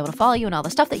Nation to be able to follow you and all the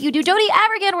stuff that you do. Jody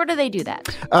Avirgan, where do they do that?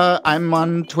 I'm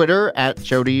on Twitter at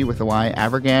Jody with a Y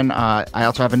Avirgan. I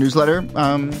also have a newsletter,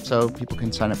 so people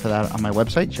can sign up for that on my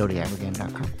website,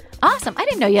 jodyavirgan.com. Awesome. I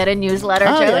didn't know you had a newsletter,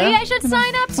 Jody. Yeah. I should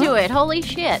sign up to it. Holy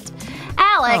shit.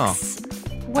 Alex,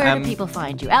 where do people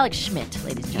find you? Alex Schmidt,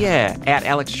 ladies and gentlemen. Yeah, at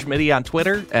Alex Schmitty on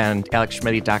Twitter and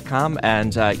alexschmitty.com.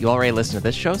 And you already listen to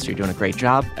this show, so you're doing a great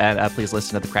job. And please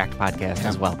listen to the Cracked podcast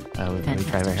as well. We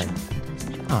try very hard.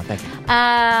 Oh, thank you.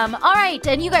 All right,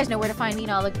 and you guys know where to find me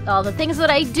and all the things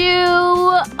that I do.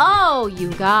 Oh,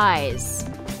 you guys,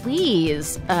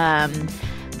 please.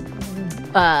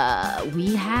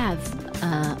 We have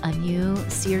a new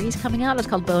series coming out. It's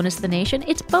called Bonus the Nation.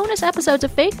 It's bonus episodes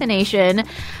of Fake the Nation,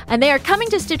 and they are coming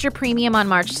to Stitcher Premium on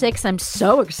March 6th. I'm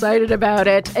so excited about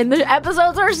it, and the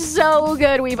episodes are so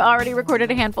good. We've already recorded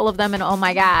a handful of them, and oh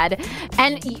my god.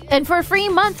 And for a free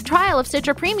month trial of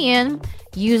Stitcher Premium,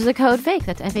 use the code FAKE.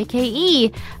 That's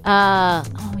FAKE.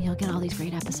 You'll get all these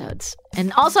great episodes.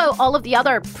 And also all of the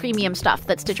other premium stuff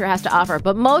that Stitcher has to offer,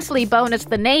 but mostly Bonus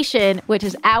the Nation, which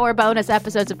is our bonus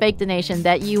episodes of Fake the Nation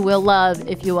that you will love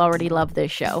if you already love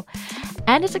this show.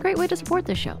 And it's a great way to support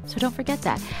this show, so don't forget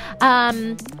that.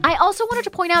 I also wanted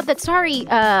to point out that,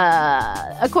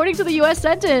 according to the U.S.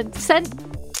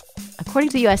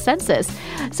 Census,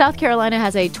 South Carolina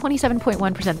has a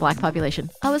 27.1% black population.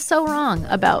 I was so wrong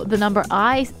about the number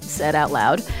I said out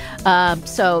loud.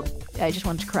 So I just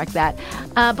wanted to correct that.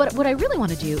 But what I really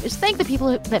want to do is thank the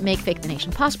people that make Fake the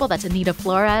Nation possible. That's Anita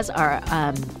Flores, our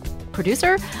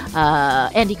producer,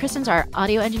 Andy Christens, our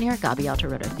audio engineer, Gabi Alter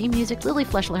wrote our theme music, Lily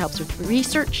Fleschler helps with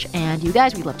research, and you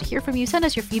guys, we'd love to hear from you. Send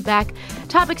us your feedback,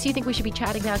 topics you think we should be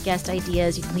chatting about, guest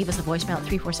ideas. You can leave us a voicemail at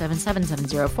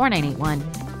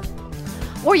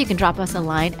 347-770-4981. Or you can drop us a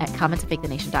line at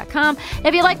comments@fakethenation.com.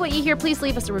 If you like what you hear, please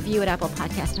leave us a review at Apple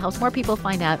Podcasts. It helps more people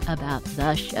find out about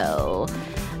the show.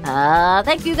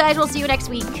 Thank you, guys. We'll see you next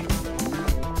week.